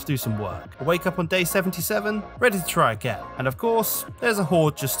Molotovs do some work. I wake up on day 77, ready to try again. And of course, there's a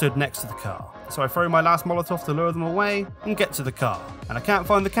horde just stood next to the car. So I throw my last Molotov to lure them away and get to the car. And I can't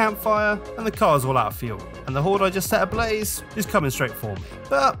find the campfire and the car's all out of fuel. And the horde I just set ablaze is coming straight for me.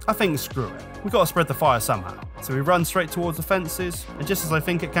 But I think screw it. We've got to spread the fire somehow. So we run straight towards the fences, and just as I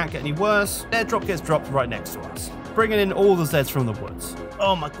think it can't get any worse, an airdrop gets dropped right next to us, bringing in all the Zeds from the woods.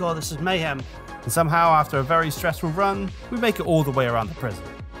 Oh my god, this is mayhem. And somehow, after a very stressful run, we make it all the way around the prison,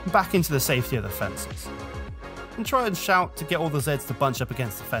 and back into the safety of the fences. And try and shout to get all the Zeds to bunch up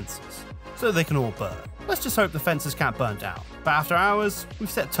against the fences, so they can all burn. Let's just hope the fences can't burn down. But after hours, we've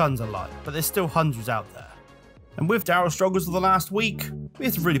set tons alight, but there's still hundreds out there. And with Daryl's struggles of the last week, we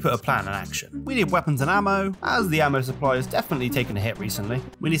have to really put a plan in action. We need weapons and ammo, as the ammo supply has definitely taken a hit recently.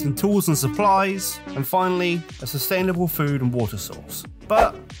 We need some tools and supplies, and finally, a sustainable food and water source.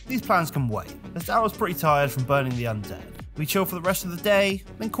 But these plans can wait, as Daryl's pretty tired from burning the undead. We chill for the rest of the day,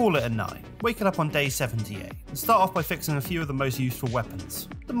 then call it a night, waking up on day 78, and start off by fixing a few of the most useful weapons.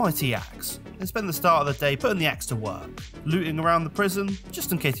 The mighty axe, and spend the start of the day putting the axe to work, looting around the prison,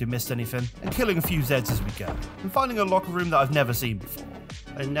 just in case you missed anything, and killing a few Zeds as we go, and finding a locker room that I've never seen before.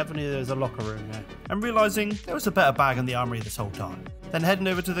 I never knew there was a locker room there. And realising there was a better bag in the armory this whole time. Then heading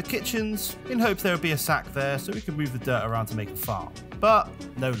over to the kitchens, in hopes there would be a sack there so we could move the dirt around to make a farm. But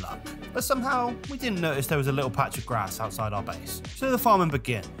no luck. But somehow, we didn't notice there was a little patch of grass outside our base. So the farming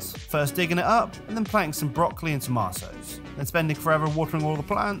begins, first digging it up, and then planting some broccoli and tomatoes. Then spending forever watering all the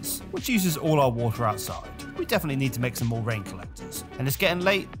plants, which uses all our water outside. We definitely need to make some more rain collectors. And it's getting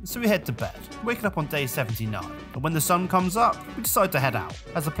late, so we head to bed, waking up on day 79. And when the sun comes up, we decide to head out,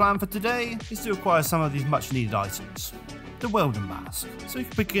 as the plan for today is to acquire some of these much needed items. the welding mask, so we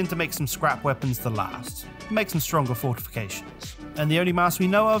can begin to make some scrap weapons to last, and make some stronger fortifications. And the only mask we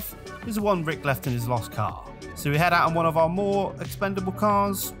know of is the one Rick left in his lost car. So we head out on one of our more expendable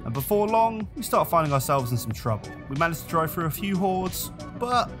cars, and before long, we start finding ourselves in some trouble. We manage to drive through a few hordes,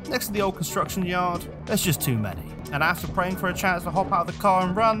 but next to the old construction yard, there's just too many. And after praying for a chance to hop out of the car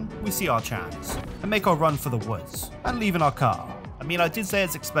and run, we see our chance, and make our run for the woods, and leaving our car. I mean, I did say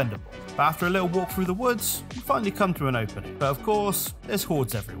it's expendable, but after a little walk through the woods, we finally come to an opening. But of course, there's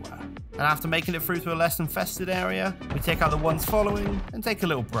hordes everywhere. And after making it through to a less infested area, we take out the ones following and take a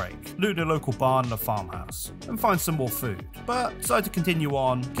little break, loot a local barn and a farmhouse, and find some more food. But decide to continue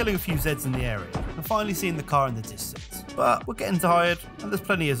on, killing a few Zeds in the area, and finally seeing the car in the distance. But we're getting tired, and there's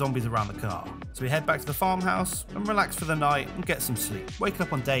plenty of zombies around the car. So we head back to the farmhouse and relax for the night and get some sleep, waking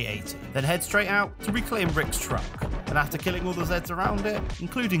up on day 80. Then head straight out to reclaim Rick's truck. And after killing all the Zeds around it,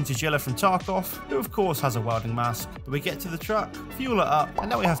 including Tagilla from Tarkov, who of course has a welding mask, but we get to the truck, fuel it up, and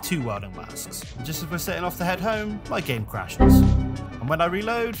now we have 2 welding masks. And just as we're setting off to head home, my game crashes. And when I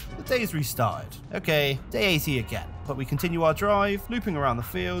reload, the day's restarted. Okay, day 80 again, but we continue our drive, looping around the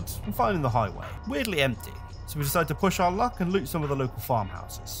fields and finding the highway, weirdly empty. So we decide to push our luck and loot some of the local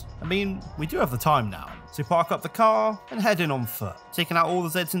farmhouses. I mean, we do have the time now, so we park up the car and head in on foot, taking out all the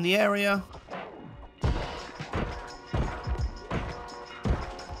Zeds in the area.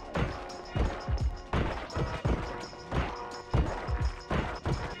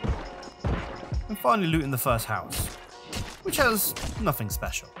 And finally looting the first house, which has nothing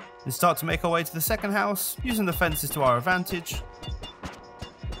special. We start to make our way to the second house, using the fences to our advantage.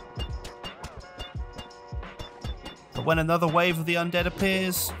 But when another wave of the undead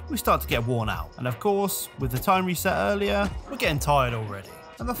appears, we start to get worn out. And of course, with the time reset earlier, we're getting tired already.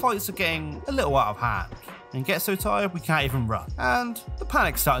 And the fights are getting a little out of hand. And get so tired we can't even run. And the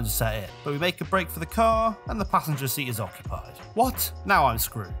panic's starting to set in. But we make a break for the car, and the passenger seat is occupied. What? Now I'm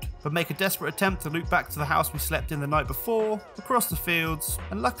screwed. But make a desperate attempt to loop back to the house we slept in the night before, across the fields,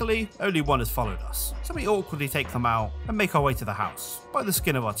 and luckily, only one has followed us. So we awkwardly take them out, and make our way to the house, by the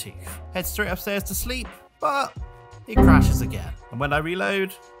skin of our teeth. Head straight upstairs to sleep, but it crashes again. And when I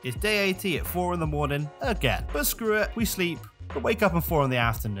reload, it's day 80 at 4 in the morning again. But screw it, we sleep, but wake up at 4 in the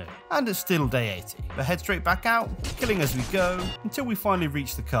afternoon. And it's still day 80. But head straight back out, killing as we go, until we finally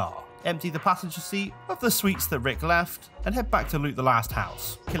reach the car. Empty the passenger seat of the sweets that Rick left, and head back to loot the last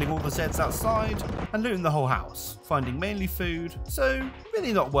house, killing all the Zeds outside, and looting the whole house, finding mainly food, so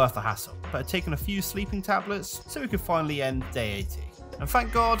really not worth the hassle, but taking a few sleeping tablets so we could finally end day 80. And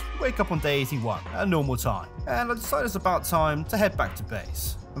thank God, wake up on day 81 at a normal time, and I decided it's about time to head back to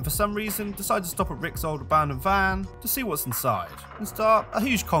base. And for some reason, decided to stop at Rick's old abandoned van to see what's inside, and start a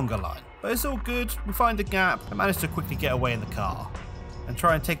huge conga line. But it's all good, we find a gap, and manage to quickly get away in the car. And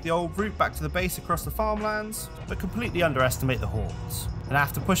try and take the old route back to the base across the farmlands, but completely underestimate the hordes. And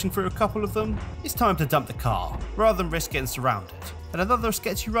after pushing through a couple of them, it's time to dump the car, rather than risk getting surrounded. And another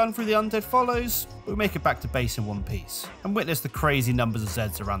sketchy run through the undead follows, but we make it back to base in one piece, and witness the crazy numbers of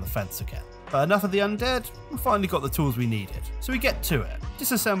Zeds around the fence again. But enough of the undead, we finally got the tools we needed, so we get to it,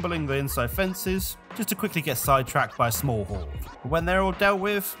 disassembling the inside fences, just to quickly get sidetracked by a small horde. But when they're all dealt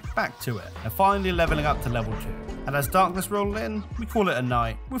with, back to it, and finally leveling up to level 2. And as darkness rolled in, we call it a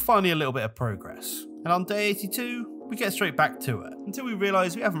night, with finally a little bit of progress. And on day 82, we get straight back to it, until we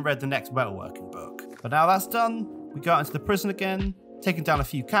realise we haven't read the next metalworking book. But now that's done, we go out into the prison again, taking down a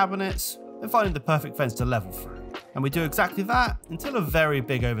few cabinets, and finding the perfect fence to level through. And we do exactly that until a very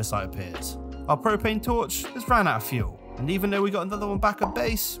big oversight appears. Our propane torch has ran out of fuel, and even though we got another one back at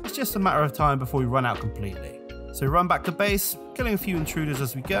base, it's just a matter of time before we run out completely. So we run back to base, killing a few intruders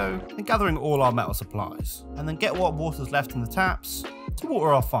as we go, and gathering all our metal supplies, and then get what water's left in the taps to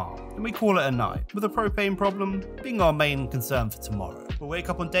water our farm, and we call it a night, with the propane problem being our main concern for tomorrow. We'll wake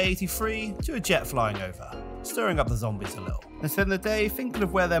up on day 83 to a jet flying over, stirring up the zombies a little, and spend the day thinking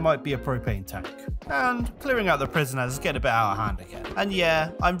of where there might be a propane tank, and clearing out the prison as it's getting a bit out of hand again. And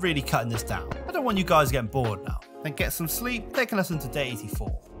yeah, I'm really cutting this down. I don't want you guys getting bored now. Then get some sleep, taking us into day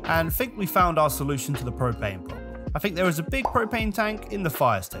 84, and think we found our solution to the propane problem. I think there was a big propane tank in the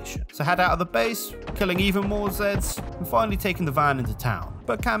fire station, so head out of the base, killing even more Zeds, and finally taking the van into town,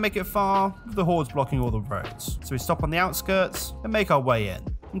 but can't make it far with the hordes blocking all the roads. So we stop on the outskirts and make our way in,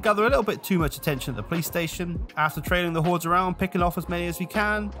 and gather a little bit too much attention at the police station. After trailing the hordes around, picking off as many as we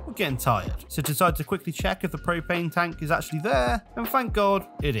can, we're getting tired, so decide to quickly check if the propane tank is actually there, and thank God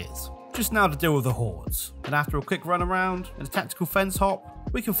it is. Just now to deal with the hordes, and after a quick run around and a tactical fence hop,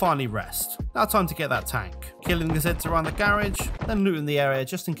 we can finally rest. Now time to get that tank, killing the Zeds around the garage, then looting the area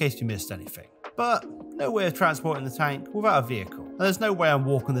just in case we missed anything. But no way of transporting the tank without a vehicle, and there's no way I'm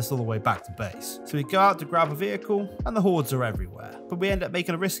walking this all the way back to base. So we go out to grab a vehicle, and the hordes are everywhere. But we end up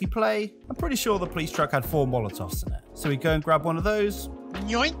making a risky play. I'm pretty sure the police truck had 4 Molotovs in it. So we go and grab one of those,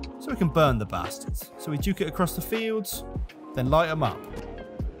 Yoink! so we can burn the bastards. So we juke it across the fields, then light them up.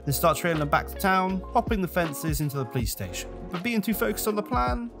 Then start trailing them back to town, hopping the fences into the police station. But being too focused on the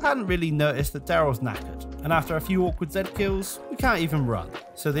plan, I hadn't really noticed that Daryl's knackered, and after a few awkward Z kills, we can't even run.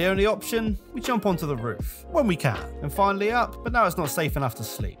 So the only option, we jump onto the roof, when we can, and finally up, but now it's not safe enough to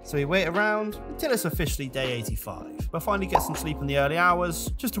sleep. So we wait around until it's officially day 85, but finally get some sleep in the early hours,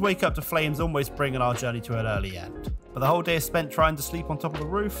 just to wake up to flames almost bringing our journey to an early end. But the whole day is spent trying to sleep on top of the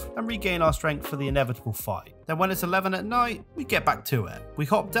roof and regain our strength for the inevitable fight. Then when it's 11 at night, we get back to it. We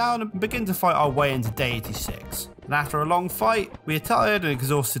hop down and begin to fight our way into day 86. And after a long fight, we are tired and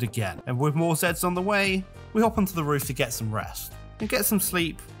exhausted again. And with more Zeds on the way, we hop onto the roof to get some rest. And get some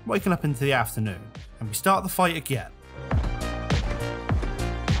sleep, waking up into the afternoon. And we start the fight again.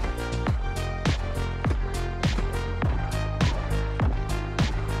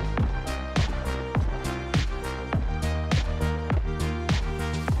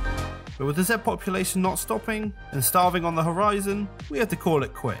 But with the Z population not stopping and starving on the horizon, we have to call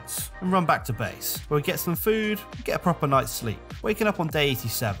it quits and run back to base, where we get some food and get a proper night's sleep. Waking up on day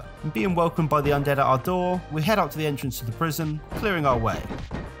 87 and being welcomed by the undead at our door, we head out to the entrance to the prison, clearing our way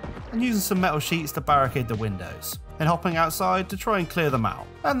and using some metal sheets to barricade the windows, and hopping outside to try and clear them out.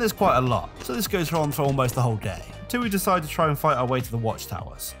 And there's quite a lot, so this goes on for almost the whole day, until we decide to try and fight our way to the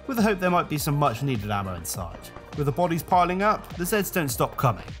watchtowers, with the hope there might be some much needed ammo inside. With the bodies piling up, the Zeds don't stop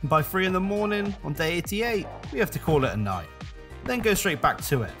coming, and by 3 in the morning, on day 88, we have to call it a night. Then go straight back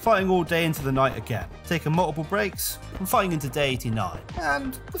to it, fighting all day into the night again, taking multiple breaks, and fighting into day 89.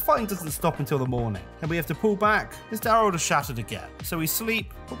 And the fighting doesn't stop until the morning, and we have to pull back as Daryl is shattered again. So we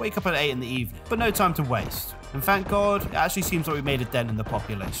sleep, but wake up at 8 in the evening, but no time to waste. And thank God, it actually seems like we made a dent in the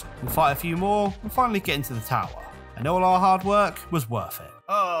population. We fight a few more, and finally get into the tower. And all our hard work was worth it.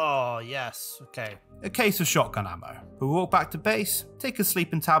 Oh, yes. Okay. A case of shotgun ammo. We walk back to base, take a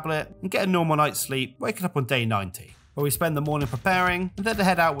sleeping tablet, and get a normal night's sleep, waking up on day 90. Where we spend the morning preparing, and then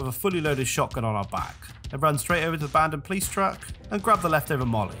head out with a fully loaded shotgun on our back, and run straight over to the abandoned police truck, and grab the leftover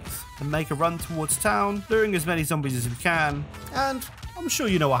mollies, and make a run towards town, luring as many zombies as we can, and I'm sure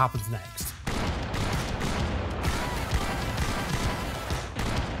you know what happens next.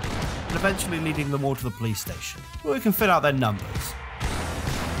 And eventually leading them all to the police station, where we can fill out their numbers.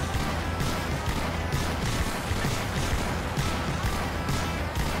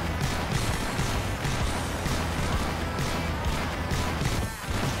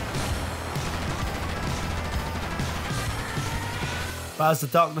 But as the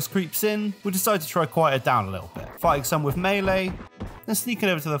darkness creeps in, we decide to try quiet it down a little bit, fighting some with melee, then sneaking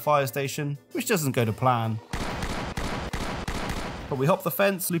over to the fire station, which doesn't go to plan. But we hop the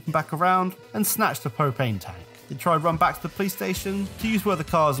fence, looping back around, and snatch the propane tank. Then try run back to the police station to use one of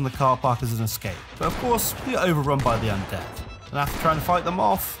the cars in the car park as an escape. But of course, we are overrun by the undead. And after trying to fight them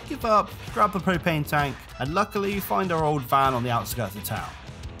off, give up, grab the propane tank, and luckily find our old van on the outskirts of town.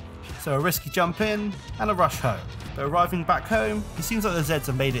 So a risky jump in, and a rush home. But arriving back home, it seems like the Zeds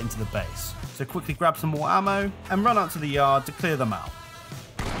have made it into the base. So quickly grab some more ammo, and run out to the yard to clear them out.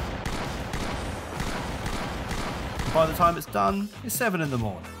 And by the time it's done, it's 7 in the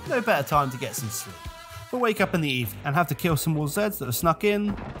morning. No better time to get some sleep. We'll wake up in the evening, and have to kill some more Zeds that have snuck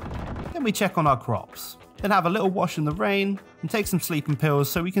in. Then we check on our crops. Then have a little wash in the rain, and take some sleeping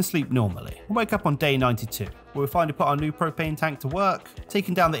pills so we can sleep normally. We'll wake up on day 92, where we finally put our new propane tank to work,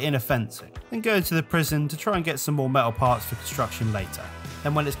 taking down the inner fencing, then go to the prison to try and get some more metal parts for construction later.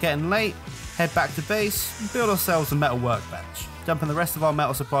 Then when it's getting late, head back to base and build ourselves a metal workbench, dumping the rest of our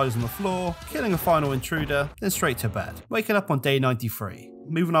metal supplies on the floor, killing a final intruder, then straight to bed, waking up on day 93,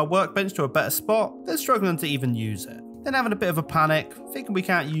 moving our workbench to a better spot, then struggling to even use it. Then having a bit of a panic, thinking we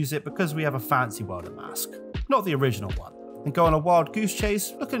can't use it because we have a fancy welder mask, not the original one, and go on a wild goose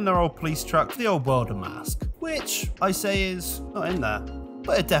chase looking in our old police truck for the old welder mask, which I say is not in there,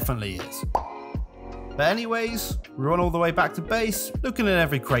 but it definitely is. But anyways, we run all the way back to base, looking in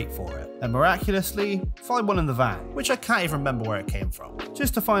every crate for it, and miraculously find one in the van, which I can't even remember where it came from,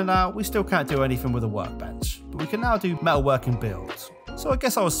 just to find out we still can't do anything with a workbench, but we can now do metalworking builds. So I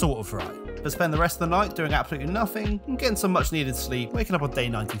guess I was sort of right. But spend the rest of the night doing absolutely nothing and getting some much needed sleep, waking up on day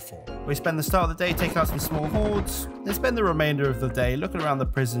 94. We spend the start of the day taking out some small hordes, then spend the remainder of the day looking around the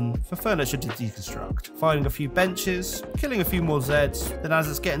prison for furniture to deconstruct, finding a few benches, killing a few more Zeds, then as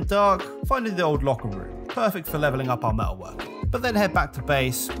it's getting dark, finding the old locker room, perfect for leveling up our metalwork. But then head back to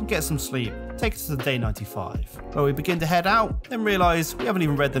base and get some sleep, take us to day 95, where we begin to head out, then realise we haven't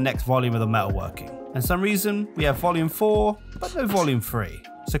even read the next volume of the metalworking. And for some reason, we have volume 4, but no volume 3.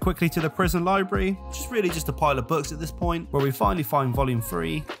 So quickly to the prison library, which is really just a pile of books at this point, where we finally find volume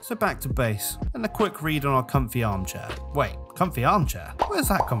 3, so back to base, and a quick read on our comfy armchair. Wait, comfy armchair? Where's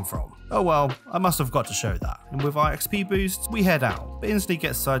that come from? Oh well, I must have got to show that. And with our XP boost, we head out, but instantly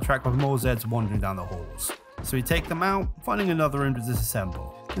get sidetracked by more Zeds wandering down the halls. So we take them out, finding another room to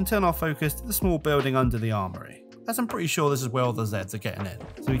disassemble, and turn our focus to the small building under the armory, as I'm pretty sure this is where all the Zeds are getting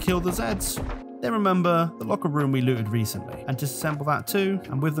in. So we kill the Zeds, then remember the locker room we looted recently, and disassemble that too,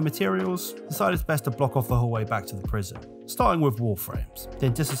 and with the materials, decide it's best to block off the hallway back to the prison, starting with wall frames,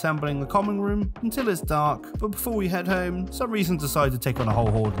 then disassembling the common room until it's dark, but before we head home, some reason decide to take on a whole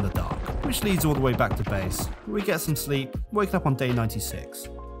horde in the dark, which leads all the way back to base, where we get some sleep, waking up on day 96,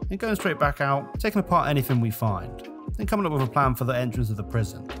 and going straight back out, taking apart anything we find, then coming up with a plan for the entrance of the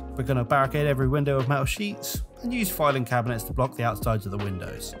prison. We're going to barricade every window with metal sheets, and use filing cabinets to block the outsides of the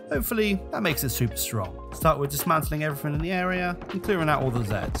windows. Hopefully, that makes it super strong. Start with dismantling everything in the area, and clearing out all the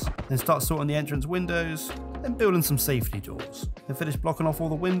Zeds. Then start sorting the entrance windows, then building some safety doors. Then finish blocking off all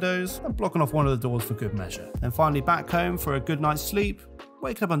the windows, and blocking off one of the doors for good measure. Then finally back home for a good night's sleep,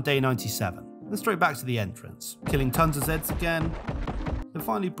 waking up on day 97. Then straight back to the entrance, killing tons of Zeds again, and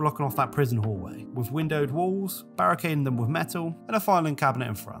finally blocking off that prison hallway, with windowed walls, barricading them with metal, and a filing cabinet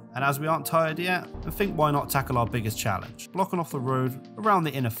in front. And as we aren't tired yet, I think why not tackle our biggest challenge, blocking off the road around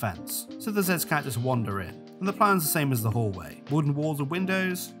the inner fence, so the Zeds can't just wander in. And the plan's the same as the hallway, wooden walls and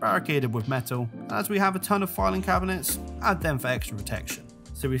windows, barricaded with metal, and as we have a ton of filing cabinets, add them for extra protection.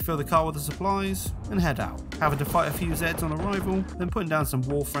 So we fill the car with the supplies, and head out, having to fight a few Zeds on arrival, then putting down some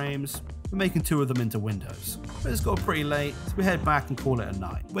wall frames, and making 2 of them into windows. But it's got pretty late, so we head back and call it a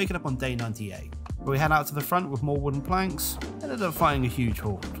night, waking up on day 98. Where we head out to the front with more wooden planks, and ended up fighting a huge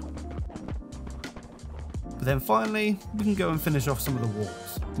horde. But then finally, we can go and finish off some of the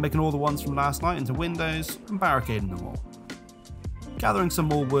walls, making all the ones from last night into windows, and barricading them all. Gathering some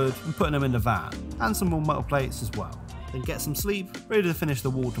more wood and putting them in the van, and some more metal plates as well. Then get some sleep, ready to finish the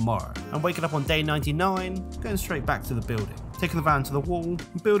wall tomorrow. And waking up on day 99, going straight back to the building, taking the van to the wall,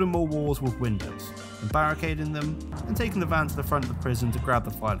 and building more walls with windows, and barricading them, and taking the van to the front of the prison to grab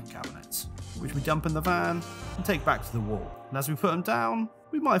the filing cabinets, which we dump in the van, and take back to the wall. And as we put them down,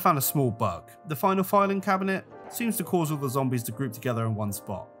 we might have found a small bug. The final filing cabinet seems to cause all the zombies to group together in one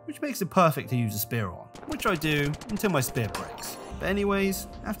spot, which makes it perfect to use a spear on, which I do until my spear breaks. But anyways,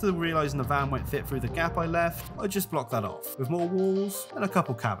 after realising the van won't fit through the gap I left, I just blocked that off, with more walls and a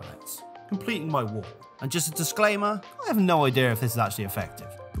couple cabinets, completing my wall. And just a disclaimer, I have no idea if this is actually effective,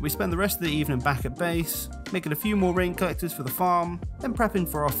 but we spend the rest of the evening back at base, making a few more rain collectors for the farm, then prepping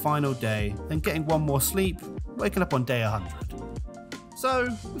for our final day, then getting one more sleep, waking up on day 100. So,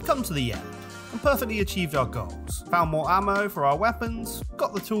 we've come to the end, and perfectly achieved our goals, found more ammo for our weapons,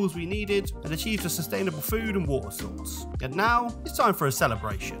 got the tools we needed, and achieved a sustainable food and water source. And now, it's time for a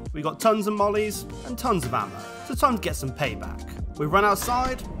celebration. We got tons of mollies, and tons of ammo, so time to get some payback. We run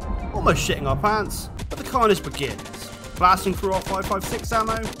outside, almost shitting our pants, but the carnage begins, blasting through our 5.56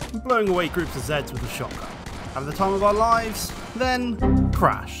 ammo, and blowing away groups of Zeds with a shotgun. Having the time of our lives, then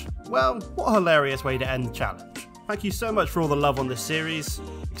crash. Well, what a hilarious way to end the challenge. Thank you so much for all the love on this series.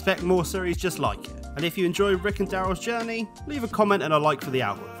 Expect more series just like it. And if you enjoy Rick and Daryl's journey, leave a comment and a like for the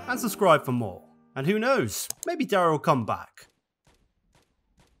algorithm, and subscribe for more. And who knows, maybe Daryl will come back.